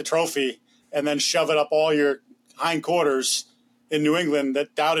could get the trophy and then shove it up all your hindquarters in New England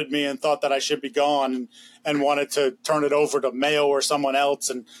that doubted me and thought that I should be gone and wanted to turn it over to Mayo or someone else.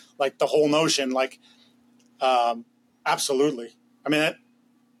 And like the whole notion, absolutely. I mean,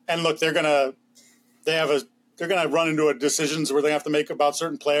 and look, they're going to they're going to run into decisions where they have to make about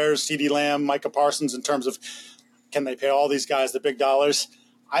certain players, CeeDee Lamb, Micah Parsons, in terms of can they pay all these guys the big dollars.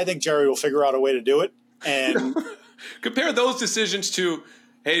 I think Jerry will figure out a way to do it. And compare those decisions to,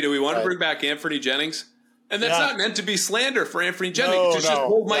 hey, do we want to bring back Anthony Jennings? And that's not meant to be slander for Anthony Jennings. Just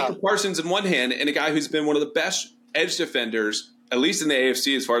hold Micah Parsons in one hand and a guy who's been one of the best edge defenders, at least in the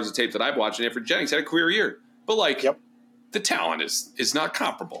AFC as far as the tape that I've watched. And Anthony Jennings had a career year. But, the talent is not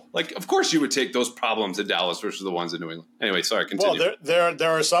comparable. Of course you would take those problems in Dallas versus the ones in New England. Anyway, sorry, continue. Well,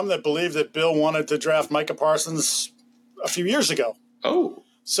 there are some that believe that Bill wanted to draft Micah Parsons a few years ago. Oh.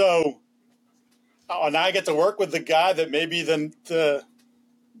 So now I get to work with the guy that maybe the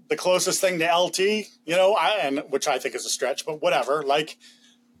closest thing to LT, which I think is a stretch, but whatever.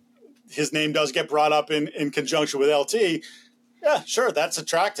 His name does get brought up in conjunction with LT. Yeah, sure, that's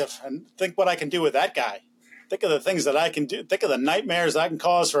attractive. And think what I can do with that guy. Think of the things that I can do. Think of the nightmares I can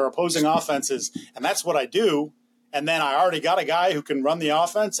cause for opposing offenses. And that's what I do. And then I already got a guy who can run the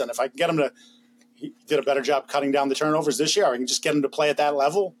offense. And if I can get him he did a better job cutting down the turnovers this year, I can just get him to play at that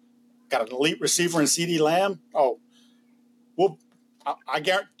level. Got an elite receiver in CeeDee Lamb. I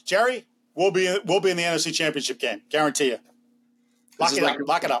guarantee, Jerry, we'll be in the NFC Championship game. Guarantee you.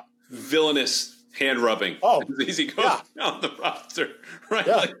 Lock it up. Villainous hand rubbing. Oh, it's easy going down the roster, right?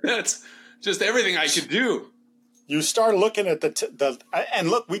 Yeah. That's just everything I could do. You start looking at and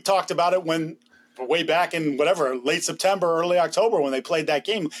look, we talked about it way back in late September, early October when they played that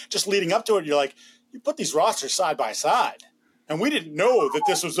game. Just leading up to it, you're like, you put these rosters side by side, and we didn't know that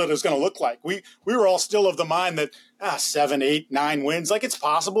this was what it was going to look like. We were all still of the mind that 7, 8, 9 wins, it's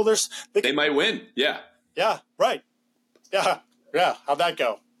possible. They might win. Yeah. Yeah. Right. Yeah. Yeah. How'd that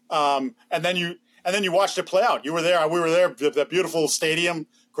go? And then you watched it play out. You were there. We were there. That beautiful stadium,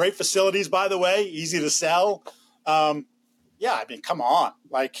 great facilities, by the way, easy to sell. Come on.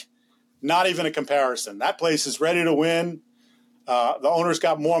 Not even a comparison. That place is ready to win. The owner's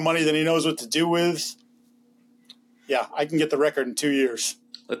got more money than he knows what to do with. Yeah, I can get the record in 2 years.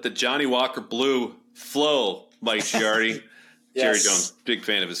 Let the Johnny Walker Blue flow, Mike Giardi. Yes. Jerry Jones, big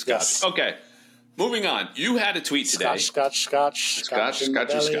fan of his scotch. Yes. Okay, moving on. You had a tweet today. Scotch. I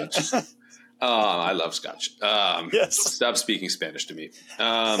love scotch. Yes. Stop speaking Spanish to me.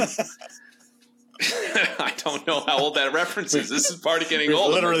 I don't know how old that reference is. This is part of getting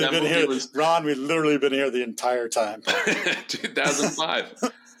old. Ron, we've literally been here the entire time.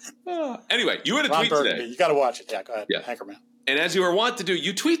 2005. Anyway, you had a tweet today. You got to watch it. Yeah, go ahead. Yeah. Anchorman. And as you are wont to do,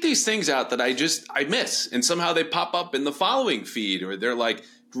 you tweet these things out that I miss. And somehow they pop up in the following feed, or they're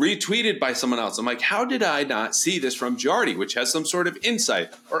retweeted by someone else. I'm like, how did I not see this from Giardi, which has some sort of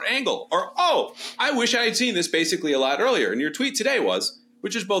insight or angle? Or, I wish I had seen this basically a lot earlier. And your tweet today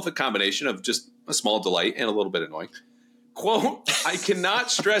which is both a combination of just a small delight and a little bit annoying. Quote, I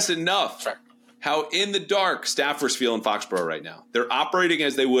cannot stress enough how in the dark staffers feel in Foxborough right now. They're operating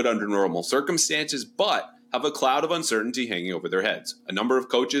as they would under normal circumstances, but have a cloud of uncertainty hanging over their heads. A number of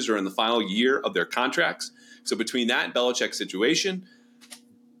coaches are in the final year of their contracts. So between that and Belichick's situation,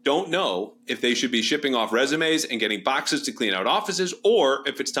 don't know if they should be shipping off resumes and getting boxes to clean out offices, or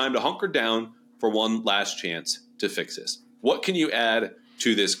if it's time to hunker down for one last chance to fix this. What can you add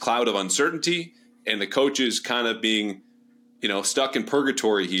to this cloud of uncertainty and the coaches kind of being, stuck in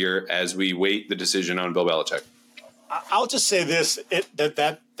purgatory here as we wait the decision on Bill Belichick? I'll just say this: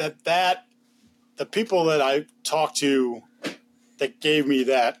 that the people that I talked to that gave me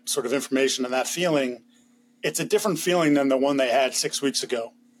that sort of information and that feeling, it's a different feeling than the one they had 6 weeks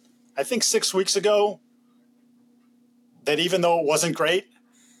ago. I think 6 weeks ago, that even though it wasn't great,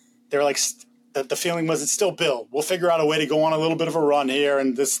 they were that the feeling was it's still Bill. We'll figure out a way to go on a little bit of a run here,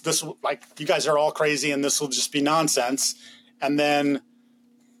 and this you guys are all crazy, and this will just be nonsense. And then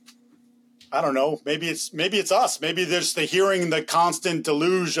I don't know, maybe it's us. Maybe there's hearing the constant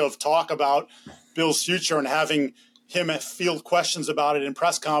deluge of talk about Bill's future and having him field questions about it in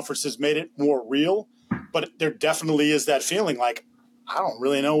press conferences made it more real. But there definitely is that feeling I don't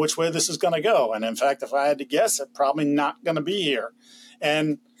really know which way this is going to go. And in fact, if I had to guess, it's probably not going to be here.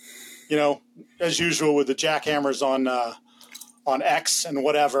 And as usual with the jackhammers on X and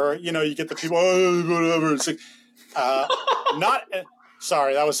whatever, you get the people, whatever. It's not.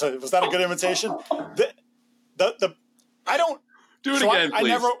 Sorry, was that a good imitation? I don't do it again,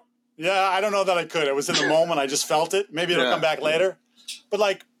 please. I don't know that I could. It was in the moment. I just felt it. Maybe it'll come back later.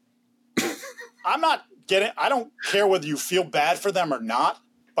 But I don't care whether you feel bad for them or not.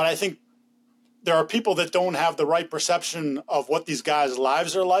 But I think there are people that don't have the right perception of what these guys'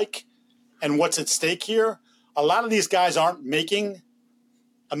 lives are like and what's at stake here. A lot of these guys aren't making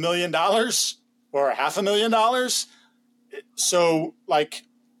 $1 million or $500,000. So,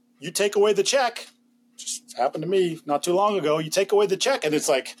 you take away the check, just happened to me not too long ago. You take away the check, and it's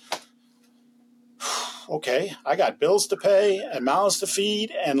like, okay, I got bills to pay and mouths to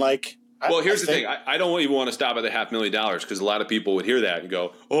feed, and like. Well, here's the thing. I don't even want to stop at the $500,000 because a lot of people would hear that and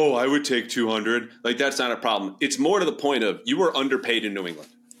go, "Oh, I would take 200." Like that's not a problem. It's more to the point of you were underpaid in New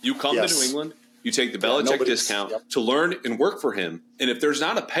England. You come to New England, you take the Belichick discount to learn and work for him. And if there's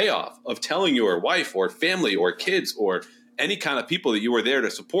not a payoff of telling your wife or family or kids or any kind of people that you were there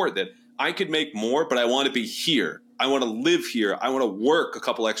to support that I could make more, but I want to be here. I want to live here. I want to work a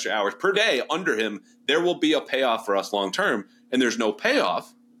couple extra hours per day under him. There will be a payoff for us long term. And there's no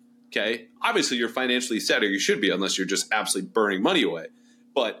payoff. Okay, obviously you're financially set, or you should be, unless you're just absolutely burning money away.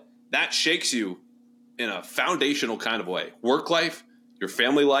 But that shakes you in a foundational kind of way. Work life, your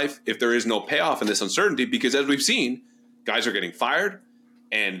family life, if there is no payoff in this uncertainty, because as we've seen, guys are getting fired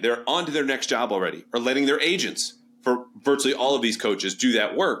and they're on to their next job already, or letting their agents for virtually all of these coaches do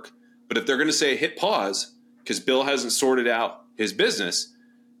that work. But if they're going to say hit pause because Bill hasn't sorted out his business,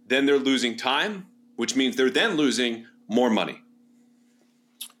 then they're losing time, which means they're then losing more money.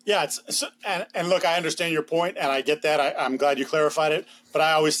 Yeah, and look, I understand your point, and I get that. I'm glad you clarified it. But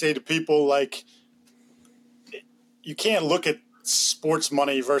I always say to people, like, you can't look at sports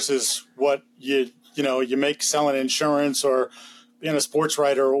money versus what you make selling insurance or being a sports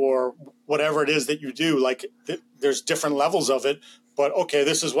writer or whatever it is that you do. Like, there's different levels of it. But okay,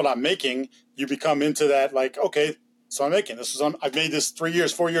 this is what I'm making. You become into that, like, okay, so I'm making this. I've made this 3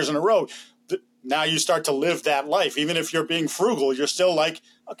 years, 4 years in a row. Now you start to live that life. Even if you're being frugal, you're still like,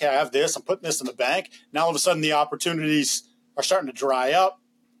 okay, I have this. I'm putting this in the bank. Now all of a sudden the opportunities are starting to dry up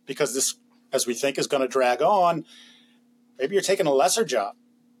because this, as we think, is going to drag on. Maybe you're taking a lesser job.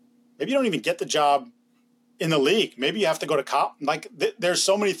 Maybe you don't even get the job in the league. Maybe you have to go to cop. Like there's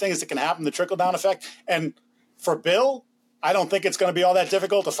so many things that can happen, the trickle-down effect. And for Bill, I don't think it's going to be all that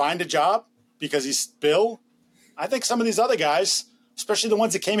difficult to find a job because he's Bill. I think some of these other guys, especially the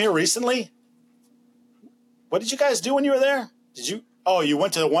ones that came here recently, what did you guys do when you were there? You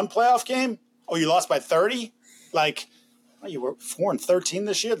went to the one playoff game? Oh, you lost by 30? Like, you were 4-13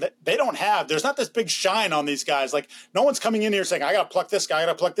 this year? They don't have – there's not this big shine on these guys. Like, no one's coming in here saying, I got to pluck this guy, I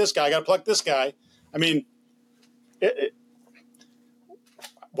got to pluck this guy, I got to pluck this guy. I mean,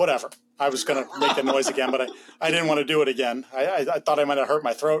 whatever. I was going to make the noise again, but I didn't want to do it again. I thought I might have hurt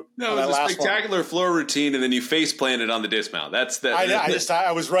my throat. No, it was a spectacular floor routine, and then you face planted on the dismount. That's that.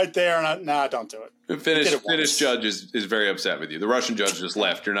 I was right there, and don't do it. The Finnish judge is very upset with you. The Russian judge just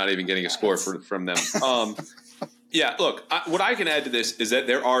left. You're not even getting a score from them. Yeah, look, what I can add to this is that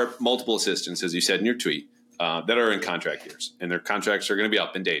there are multiple assistants, as you said in your tweet, that are in contract years, and their contracts are going to be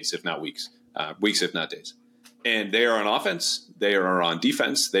up in days, if not weeks, if not days. And they are on offense, they are on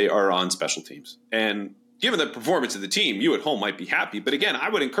defense, they are on special teams. And given the performance of the team, you at home might be happy. But again, I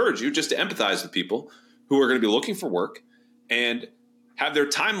would encourage you just to empathize with people who are going to be looking for work and have their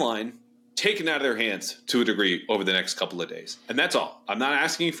timeline taken out of their hands to a degree over the next couple of days. And that's all. I'm not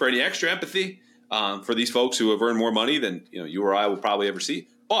asking for any extra empathy for these folks who have earned more money than you or I will probably ever see.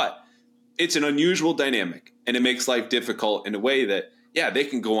 But it's an unusual dynamic, and it makes life difficult in a way that, yeah, they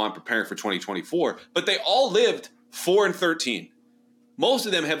can go on preparing for 2024, but they all lived 4-13. Most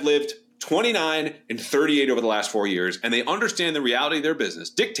of them have lived 29 and 38 over the last 4 years, and they understand the reality of their business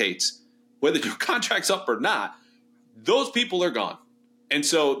dictates whether your contract's up or not. Those people are gone. And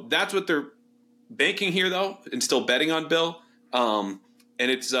so that's what they're banking here, though, and still betting on Bill. And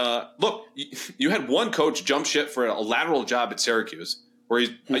it's, look, you had one coach jump ship for a lateral job at Syracuse where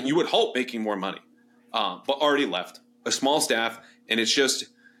he's, you would hope, making more money, but already left. A small staff, and it's just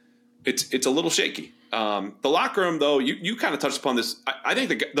it's a little shaky. The locker room, though, you kind of touched upon this. I think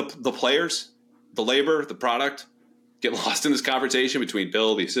the players, the labor, the product get lost in this conversation between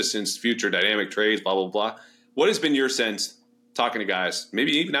Bill, the assistants, future dynamic trades, blah, blah, blah. What has been your sense talking to guys,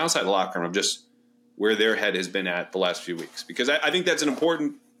 maybe even outside the locker room, of just where their head has been at the last few weeks? Because I think that's an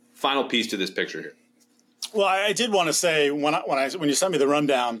important final piece to this picture here. Well, I did want to say when you sent me the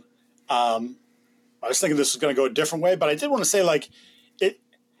rundown, I was thinking this was going to go a different way, but I did want to say, like, it,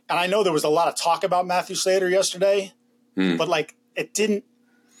 and I know there was a lot of talk about Matthew Slater yesterday, but like it didn't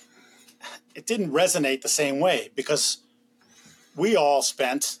resonate the same way because we all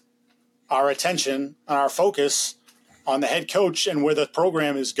spent our attention and our focus on the head coach and where the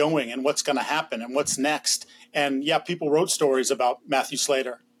program is going and what's going to happen and what's next. And yeah, people wrote stories about Matthew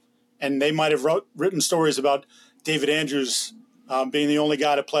Slater, and they might have written stories about David Andrews being the only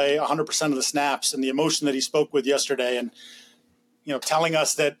guy to play 100% of the snaps, and the emotion that he spoke with yesterday, and telling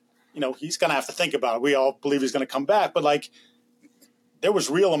us that he's going to have to think about it. We all believe he's going to come back, but like there was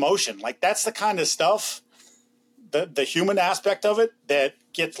real emotion. Like that's the kind of stuff the human aspect of it that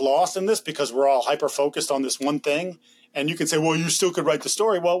gets lost in this because we're all hyper focused on this one thing. And you can say, well, you still could write the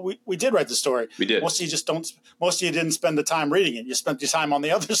story. Well, we did write the story. We did. Most of you didn't spend the time reading it. You spent your time on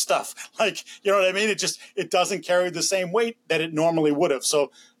the other stuff. Like, you know what I mean? It doesn't carry the same weight that it normally would have.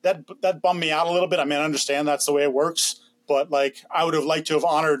 So that bummed me out a little bit. I mean, I understand that's the way it works, but like, I would have liked to have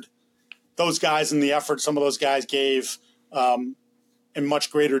honored those guys and the effort some of those guys gave in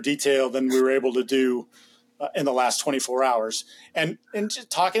much greater detail than we were able to do in the last 24 hours. And just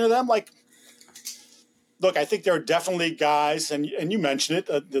talking to them, like, look, I think there are definitely guys, and you mentioned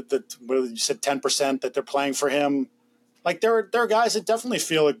it, you said 10% that they're playing for him. Like, there are guys that definitely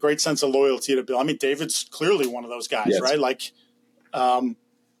feel a great sense of loyalty to Bill. I mean, David's clearly one of those guys, yes. Right? Like, and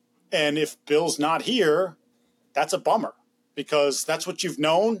if Bill's not here, that's a bummer because that's what you've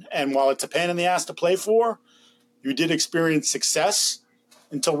known. And while it's a pain in the ass to play for, you did experience success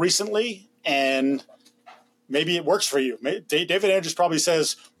until recently, and maybe it works for you. David Andrews probably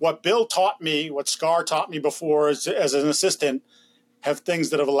says, what Bill taught me, what Scar taught me before as an assistant, have things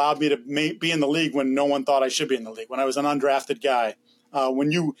that have allowed me to be in the league when no one thought I should be in the league, when I was an undrafted guy.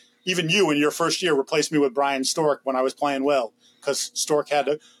 When you in your first year replaced me with Brian Stork when I was playing well, because Stork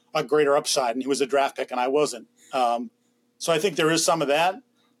had a greater upside and he was a draft pick and I wasn't. So I think there is some of that.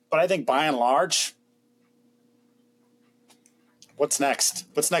 But I think by and large, what's next?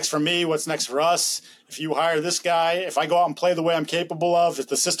 What's next for me? What's next for us? If you hire this guy, if I go out and play the way I'm capable of, if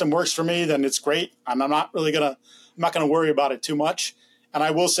the system works for me, then it's great. I'm not going to worry about it too much. And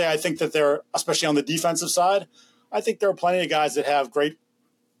I will say, I think that there, especially on the defensive side, I think there are plenty of guys that have great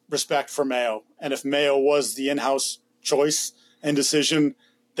respect for Mayo. And if Mayo was the in-house choice and decision,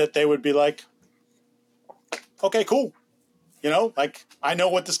 that they would be like, okay, cool. You know, like, I know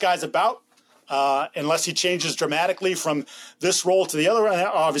what this guy's about. Unless he changes dramatically from this role to the other. And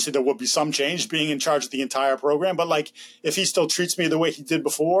obviously, there will be some change being in charge of the entire program. But, like, if he still treats me the way he did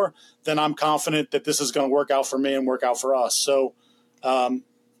before, then I'm confident that this is going to work out for me and work out for us. So I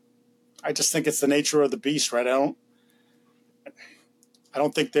just think it's the nature of the beast, right? I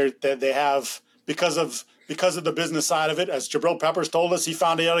don't think they have, because of the business side of it, as Jabril Peppers told us, he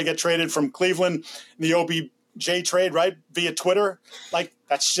found out to get traded from Cleveland in the OBJ trade, right, via Twitter. Like,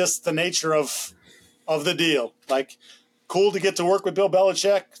 that's just the nature of the deal. Like, cool to get to work with Bill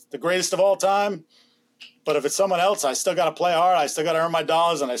Belichick, the greatest of all time. But if it's someone else, I still got to play hard. I still got to earn my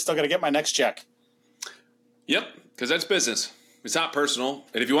dollars, and I still got to get my next check. Yep, because that's business. It's not personal.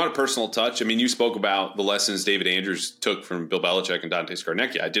 And if you want a personal touch, I mean, you spoke about the lessons David Andrews took from Bill Belichick and Dante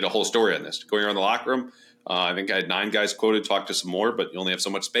Scarnecchia. I did a whole story on this. Going around the locker room, I think I had 9 guys quoted, talked to some more, but you only have so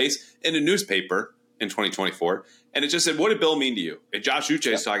much space. In a newspaper in 2024. And it just said, what did Bill mean to you? And Josh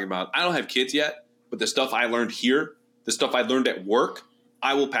Uche is talking about, I don't have kids yet, but the stuff I learned here, the stuff I learned at work,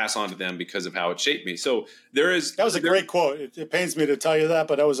 I will pass on to them because of how it shaped me. So that was a great quote. It pains me to tell you that,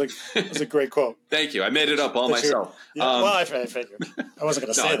 but that was a great quote. Thank you. I made it up all myself. Well, I figured. I wasn't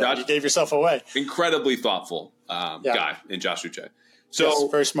going to say that. Josh, you gave yourself away. Incredibly thoughtful guy in Josh Uche. So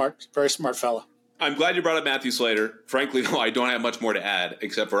yes, very smart fella. I'm glad you brought up Matthew Slater. Frankly, though, I don't have much more to add,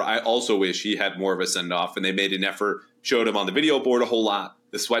 except for I also wish he had more of a send-off, and they made an effort, showed him on the video board a whole lot,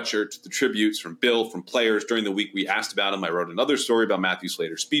 the sweatshirts, the tributes from Bill, from players. During the week we asked about him. I wrote another story about Matthew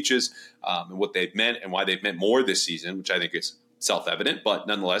Slater's speeches and what they've meant and why they've meant more this season, which I think is self-evident, but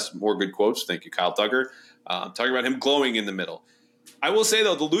nonetheless, more good quotes. Thank you, Kyle Duggar. Talking about him glowing in the middle. I will say,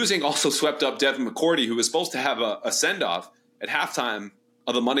 though, the losing also swept up Devin McCourty, who was supposed to have a send-off at halftime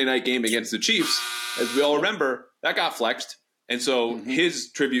of the Monday night game against the Chiefs. As we all remember, that got flexed. And so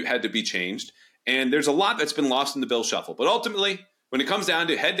his tribute had to be changed. And there's a lot that's been lost in the Bill shuffle. But ultimately, when it comes down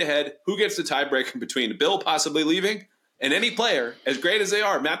to head-to-head, who gets the tiebreaker between Bill possibly leaving and any player, as great as they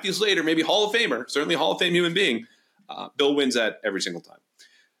are, Matthew Slater, maybe Hall of Famer, certainly Hall of Fame human being, Bill wins that every single time.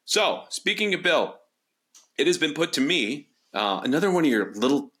 So, speaking of Bill, it has been put to me, another one of your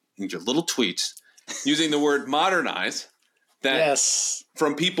little tweets, using the word modernize, that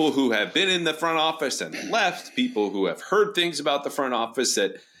from people who have been in the front office and left, people who have heard things about the front office,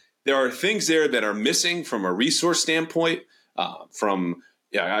 that there are things there that are missing from a resource standpoint. I've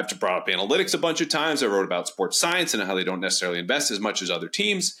brought up analytics a bunch of times. I wrote about sports science and how they don't necessarily invest as much as other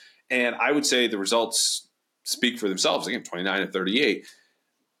teams. And I would say the results speak for themselves. Again, 29 and 38.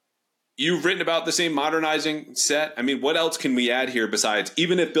 You've written about the same modernizing set. I mean, what else can we add here besides,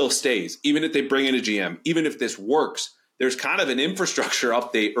 even if Bill stays, even if they bring in a GM, even if this works, there's kind of an infrastructure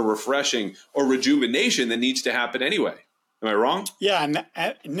update or refreshing or rejuvenation that needs to happen anyway. Am I wrong? Yeah,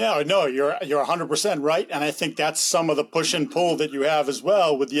 no, you're 100% right, and I think that's some of the push and pull that you have as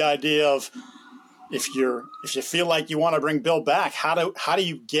well, with the idea of if you feel like you want to bring Bill back, how do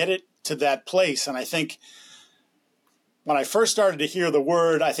you get it to that place? And I think when I first started to hear the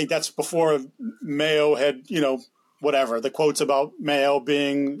word, I think that's before Mayo had, whatever, the quotes about Mayo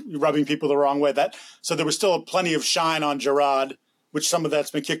rubbing people the wrong way. So there was still plenty of shine on Gerard, which some of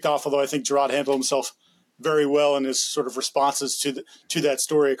that's been kicked off, although I think Gerard handled himself very well in his sort of responses to that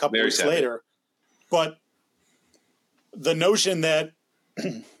story a couple Very weeks savvy. later. But the notion that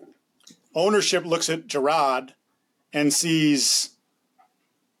ownership looks at Gerard and sees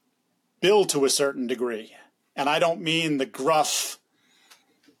Bill to a certain degree, and I don't mean the gruff,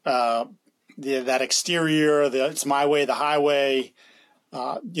 that exterior, it's my way, the highway,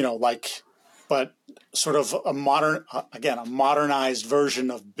 but sort of a modernized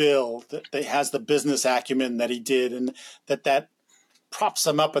version of Bill that has the business acumen that he did, and that props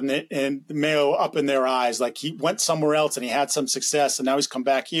him up and Mayo up in their eyes. Like he went somewhere else and he had some success, and now he's come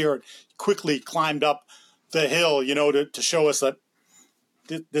back here and quickly climbed up the hill, to show us that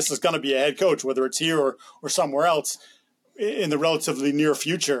this is going to be a head coach, whether it's here or somewhere else in the relatively near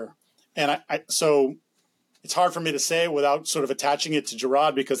future. And so it's hard for me to say without sort of attaching it to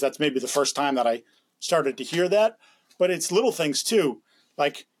Gerard, because that's maybe the first time that I started to hear that. But it's little things too.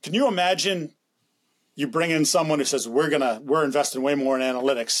 Like, can you imagine you bring in someone who says, we're investing way more in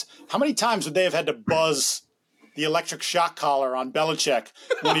analytics? How many times would they have had to buzz the electric shock collar on Belichick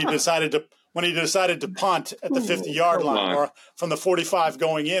when he decided to punt at the 50-yard line or from the 45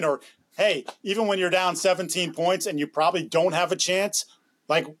 going in? Or, hey, even when you're down 17 points and you probably don't have a chance,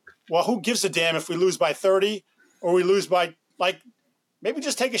 well, who gives a damn if we lose by 30 or we lose by, maybe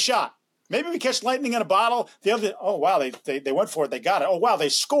just take a shot. Maybe we catch lightning in a bottle. The other, oh, wow, they went for it. They got it. Oh, wow, they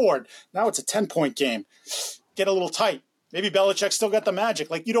scored. Now it's a 10-point game. Get a little tight. Maybe Belichick still got the magic.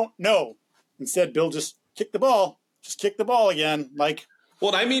 You don't know. Instead, Bill just kicked the ball. Just kick the ball again.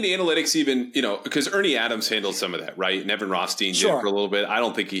 Well, I mean analytics even, because Ernie Adams handled some of that, right? And Evan Rothstein did for a little bit. I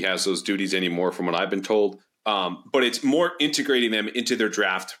don't think he has those duties anymore from what I've been told. But it's more integrating them into their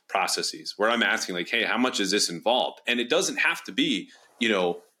draft processes where I'm asking hey, how much is this involved? And it doesn't have to be,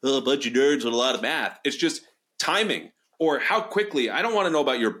 a bunch of nerds with a lot of math. It's just timing or how quickly. I don't want to know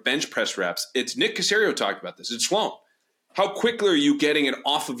about your bench press reps. It's Nick Caserio talked about this. It's Sloan. How quickly are you getting it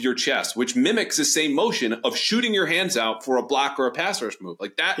off of your chest, which mimics the same motion of shooting your hands out for a block or a pass rush move.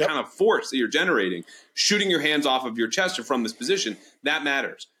 That kind of force that you're generating, shooting your hands off of your chest or from this position, that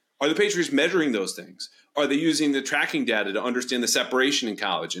matters. Are the Patriots measuring those things? Are they using the tracking data to understand the separation in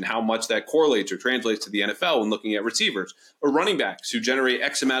college and how much that correlates or translates to the NFL when looking at receivers or running backs who generate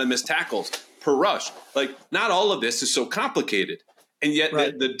X amount of missed tackles per rush? Not all of this is so complicated. And yet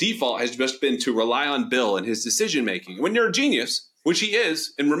the default has just been to rely on Bill and his decision-making. When you're a genius, which he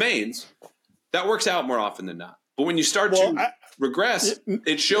is and remains, that works out more often than not. But when you start to regress,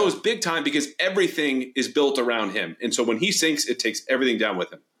 it shows big time because everything is built around him. And so when he sinks, it takes everything down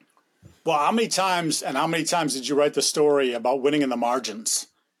with him. Well, how many times did you write the story about winning in the margins?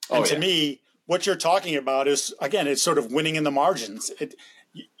 And to me, what you're talking about is, again, it's sort of winning in the margins.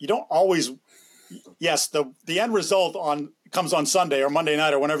 You don't always – yes, the end result comes on Sunday or Monday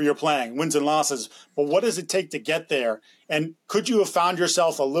night or whenever you're playing, wins and losses. But what does it take to get there? And could you have found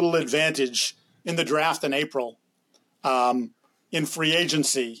yourself a little advantage in the draft in April, in free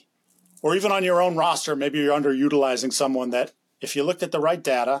agency, or even on your own roster? Maybe you're underutilizing someone that if you looked at the right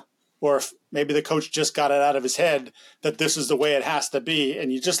data – or if maybe the coach just got it out of his head that this is the way it has to be,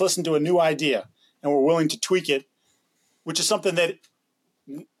 and you just listen to a new idea and were willing to tweak it, which is something that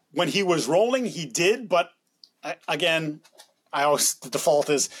when he was rolling, he did. But again, the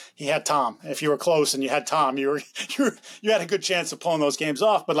default is he had Tom. If you were close and you had Tom, you had a good chance of pulling those games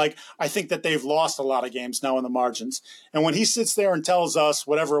off. But I think that they've lost a lot of games now in the margins. And when he sits there and tells us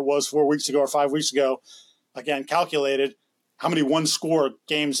whatever it was 4 weeks ago or 5 weeks ago, again, calculated, how many one-score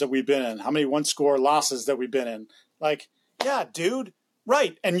games that we've been in, how many one-score losses that we've been in. Yeah, dude,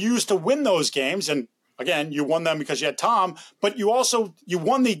 right. And you used to win those games. And, again, you won them because you had Tom. But you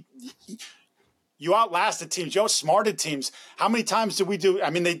outlasted teams. You outsmarted teams. How many times did we do – I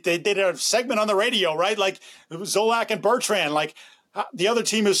mean, they did a segment on the radio, right? It was Zolak and Bertrand. The other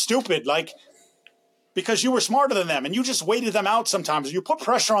team is stupid. Because you were smarter than them. And you just waited them out sometimes. You put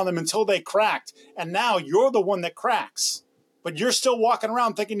pressure on them until they cracked. And now you're the one that cracks. But you're still walking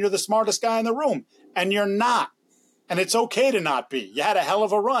around thinking you're the smartest guy in the room. And you're not. And it's okay to not be. You had a hell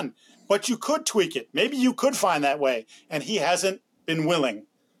of a run. But you could tweak it. Maybe you could find that way. And he hasn't been willing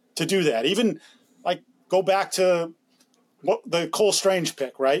to do that. Even, go back to the Cole Strange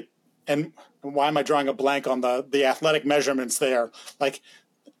pick, right? And why am I drawing a blank on the athletic measurements there?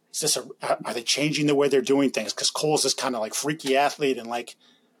 Are they changing the way they're doing things? Because Cole's this kind of freaky athlete and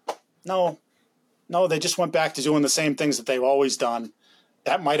No, they just went back to doing the same things that they've always done.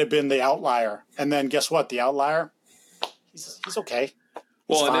 That might have been the outlier. And then guess what? The outlier He's okay.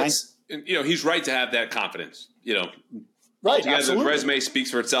 Well, and fine. that's, he's right to have that confidence. Right, altogether, absolutely. the resume speaks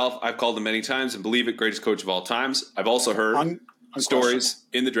for itself. I've called him many times and believe it, greatest coach of all times. I've also heard stories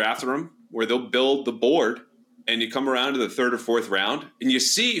in the draft room where they'll build the board and you come around to the third or fourth round and you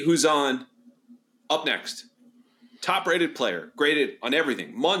see who's on up next. Top-rated player, graded on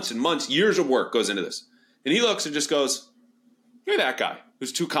everything. Months and months, years of work goes into this. And he looks and just goes, "You're that guy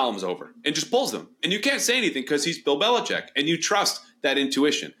who's 2 columns over," and just pulls them. And you can't say anything because he's Bill Belichick, and you trust that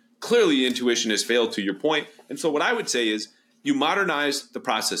intuition. Clearly, intuition has failed to your point. And so what I would say is you modernize the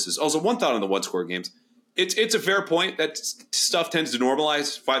processes. Also, one thought on the one-score games. It's a fair point that stuff tends to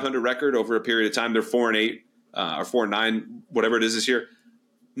normalize. 500 record over a period of time. They're 4-8 or 4-9, whatever it is this year.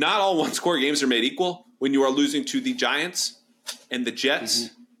 Not all one-score games are made equal when you are losing to the Giants and the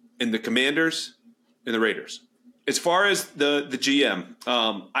Jets and the Commanders and the Raiders. As far as the GM,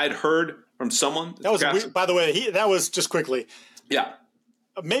 I'd heard from someone. That was by the way. That was just quickly. Yeah.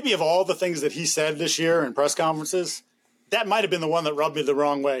 Maybe of all the things that he said this year in press conferences, that might have been the one that rubbed me the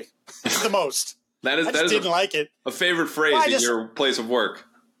wrong way the most. I didn't like it. A favorite phrase in your place of work.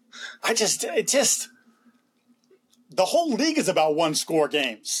 The whole league is about one-score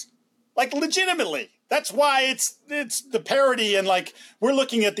games, like legitimately. That's why it's the parity and like we're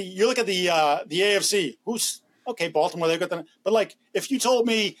looking at you look at the AFC. Who's okay? Baltimore. They've got the but like if you told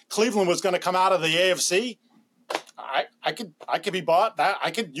me Cleveland was going to come out of the AFC. I could be bought.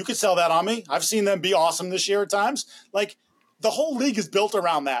 You could sell that on me. I've seen them be awesome this year at times. Like the whole league is built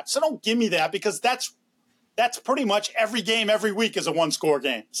around that. So don't give me that because that's pretty much every game every week is a one-score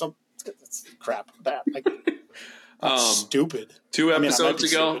game. So it's crap. That's stupid. 2 episodes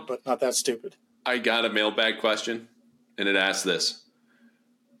ago, stupid, but not that stupid. I got a mailbag question, and it asked this: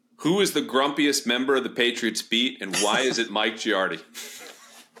 who is the grumpiest member of the Patriots beat, and why is it Mike Giardi?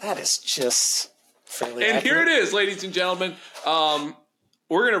 That is just. And here it is, ladies and gentlemen.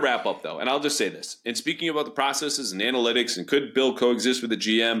 We're going to wrap up, though, and I'll just say this. In speaking about the processes and analytics and could Bill coexist with the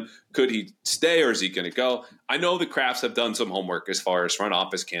GM, could he stay or is he going to go? I know the Crafts have done some homework as far as front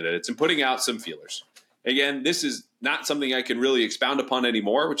office candidates and putting out some feelers. Again, this is not something I can really expound upon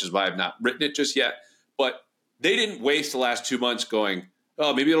anymore, which is why I've not written it just yet. But they didn't waste the last 2 months going,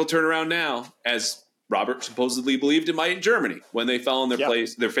 oh, maybe it'll turn around now, as Robert supposedly believed it might in Germany when they fell on their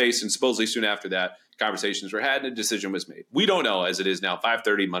face, and supposedly soon after that, conversations were had and a decision was made. We don't know as it is now,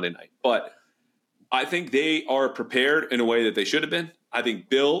 5:30 Monday night. But I think they are prepared in a way that they should have been. I think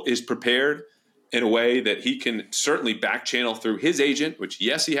Bill is prepared in a way that he can certainly back channel through his agent, which,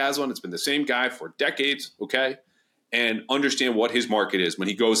 yes, he has one. It's been the same guy for decades, okay? And understand what his market is when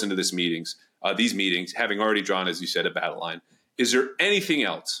he goes into these meetings, having already drawn, as you said, a battle line. Is there anything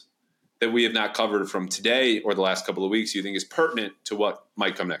else that we have not covered from today or the last couple of weeks you think is pertinent to what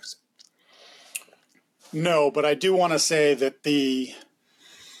might come next? No, but I do want to say that we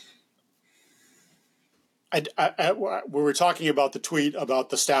were talking about the tweet about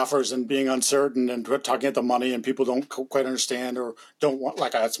the staffers and being uncertain and talking about the money and people don't quite understand or don't want,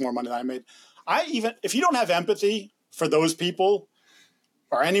 like, that's more money than I made. If you don't have empathy for those people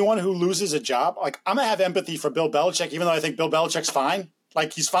or anyone who loses a job, like I'm going to have empathy for Bill Belichick, even though I think Bill Belichick's fine.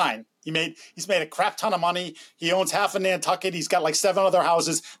 Like he's fine. He's made a crap ton of money. He owns half of Nantucket. He's got like 7 other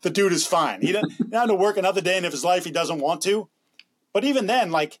houses. The dude is fine. He doesn't have to work another day in his life. He doesn't want to. But even then,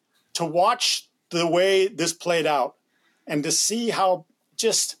 like to watch the way this played out and to see how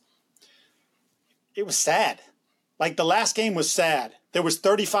it was sad. Like the last game was sad. There was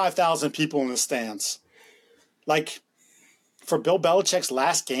 35,000 people in the stands. Like for Bill Belichick's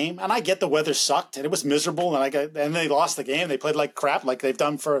last game, and I get the weather sucked and it was miserable, and they lost the game. They played like crap, like they've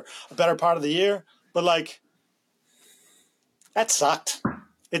done for a better part of the year. But like that sucked.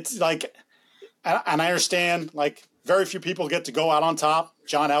 It's like, and I understand like very few people get to go out on top.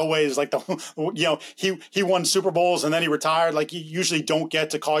 John Elway is like he won Super Bowls and then he retired. Like you usually don't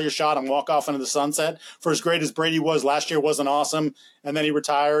get to call your shot and walk off into the sunset. For as great as Brady was last year, wasn't awesome, and then he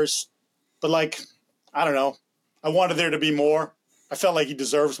retires. But like, I don't know. I wanted there to be more. I felt like he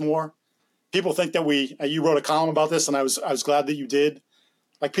deserves more. People think that you wrote a column about this, and I was glad that you did.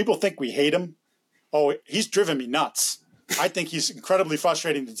 Like people think we hate him. Oh, he's driven me nuts. I think he's incredibly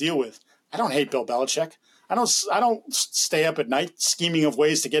frustrating to deal with. I don't hate Bill Belichick. I don't stay up at night scheming of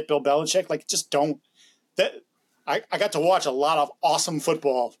ways to get Bill Belichick. Like just don't. I got to watch a lot of awesome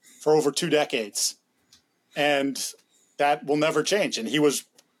football for over 2 decades, and that will never change. And he was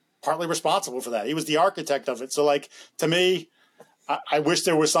partly responsible for that. He was the architect of it. So like, to me, I wish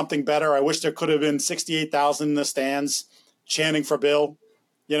there was something better. I wish there could have been 68,000 in the stands chanting for Bill,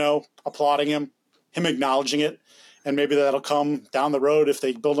 applauding him acknowledging it. And maybe that'll come down the road if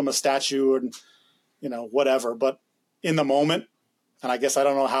they build him a statue and, whatever. But in the moment, and I guess I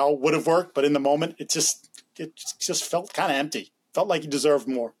don't know how it would have worked, but in the moment, it just felt kind of empty. Felt like he deserved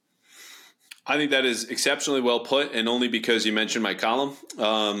more. I think that is exceptionally well put, and only because you mentioned my column.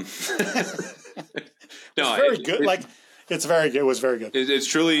 No, it's very good. It's very good. It was very good. It's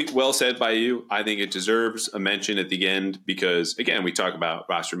truly well said by you. I think it deserves a mention at the end because, again, we talk about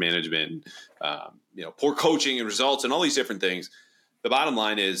roster management, poor coaching and results and all these different things. The bottom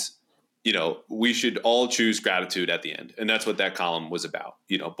line is, we should all choose gratitude at the end. And that's what that column was about.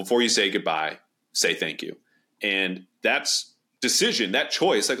 Before you say goodbye, say thank you. And that's decision, that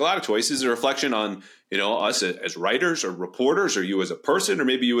choice, like a lot of choices, is a reflection on, us as writers or reporters, or you as a person, or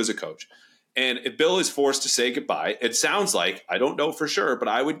maybe you as a coach. And if Bill is forced to say goodbye, it sounds like, I don't know for sure, but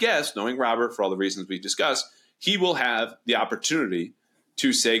I would guess, knowing Robert for all the reasons we discussed, he will have the opportunity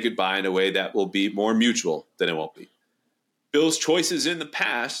to say goodbye in a way that will be more mutual than it won't be. Bill's choices in the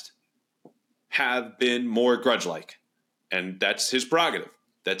past have been more grudge-like, and that's his prerogative.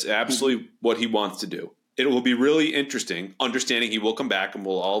 That's absolutely what he wants to do. It will be really interesting, understanding he will come back and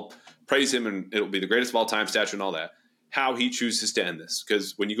we'll all praise him and it'll be the greatest of all time statue and all that, how he chooses to end this.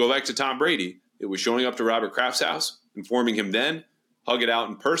 Because when you go back to Tom Brady, it was showing up to Robert Kraft's house, informing him then, hug it out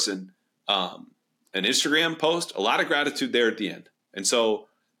in person, an Instagram post, a lot of gratitude there at the end. And so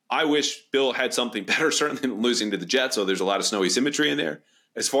I wish Bill had something better, certainly than losing to the Jets, so there's a lot of snowy symmetry in there.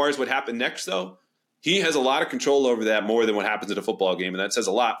 As far as what happened next, though, he has a lot of control over that more than what happens at a football game, and that says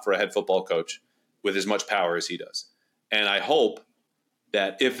a lot for a head football coach with as much power as he does. And I hope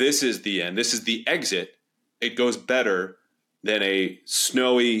that if this is the end, this is the exit, it goes better than a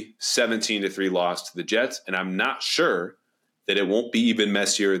snowy 17-3 loss to the Jets. And I'm not sure that it won't be even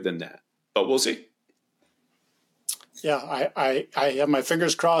messier than that. But we'll see. Yeah, I have my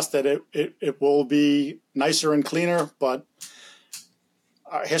fingers crossed that it will be nicer and cleaner. But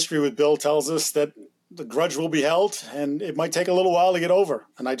our history with Bill tells us that the grudge will be held, and it might take a little while to get over.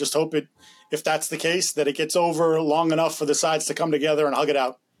 And I just hope if that's the case, that it gets over long enough for the sides to come together and hug it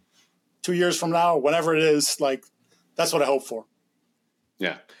out. 2 years from now, whenever it is, that's what I hope for.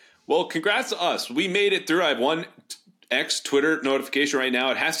 Yeah. Well, congrats to us. We made it through. I have one X Twitter notification right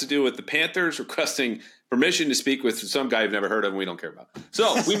now. It has to do with the Panthers requesting permission to speak with some guy you've never heard of and we don't care about.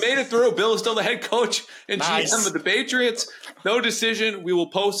 So we made it through. Bill is still the head coach and GM of the Patriots. No decision. We will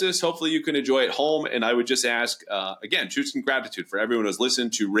post this. Hopefully you can enjoy it home. And I would just ask, again, choose some gratitude for everyone who's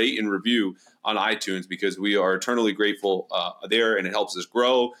listened to rate and review on iTunes because we are eternally grateful there and it helps us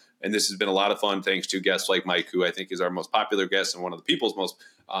grow. And this has been a lot of fun thanks to guests like Mike, who I think is our most popular guest and one of the people's most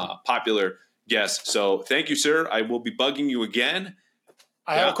popular guests. So thank you, sir. I will be bugging you again.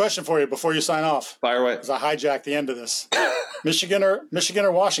 I have a question for you before you sign off. Fire away. Because I hijacked the end of this. Michigan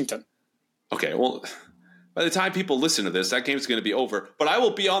or Washington? Okay, well, by the time people listen to this, that game's going to be over. But I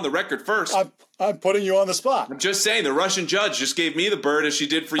will be on the record first. I'm putting you on the spot. I'm just saying, the Russian judge just gave me the bird as she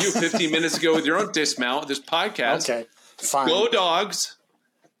did for you 15 minutes ago with your own dismount, this podcast. Okay, fine. Go Dogs.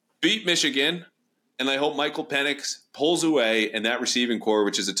 Beat Michigan. And I hope Michael Penix pulls away and that receiving core,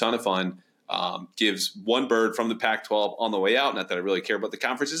 which is a ton of fun, gives one bird from the Pac-12 on the way out. Not that I really care about the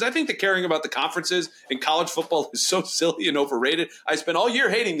conferences. I think that caring about the conferences in college football is so silly and overrated. I spent all year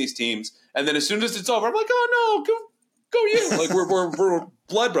hating these teams, and then as soon as it's over, I'm like, oh no, go you! Like we're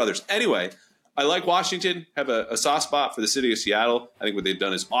blood brothers. Anyway, I like Washington. Have a soft spot for the city of Seattle. I think what they've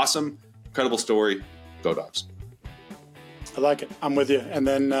done is awesome. Incredible story. Go Dogs. I like it. I'm with you. And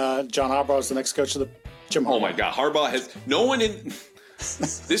then John Harbaugh is the next coach of the Jim Harbaugh. Oh my God, Harbaugh has no one in.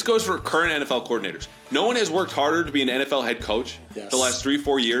 This goes for current NFL coordinators. No one has worked harder to be an NFL head coach the last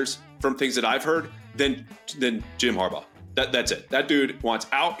 3-4 years from things that I've heard than Jim Harbaugh. That's it. That dude wants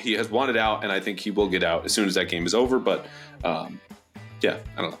out. He has wanted out, and I think he will get out as soon as that game is over. But, yeah,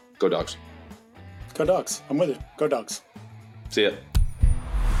 I don't know. Go Dogs. Go Dogs. I'm with you. Go Dogs. See ya.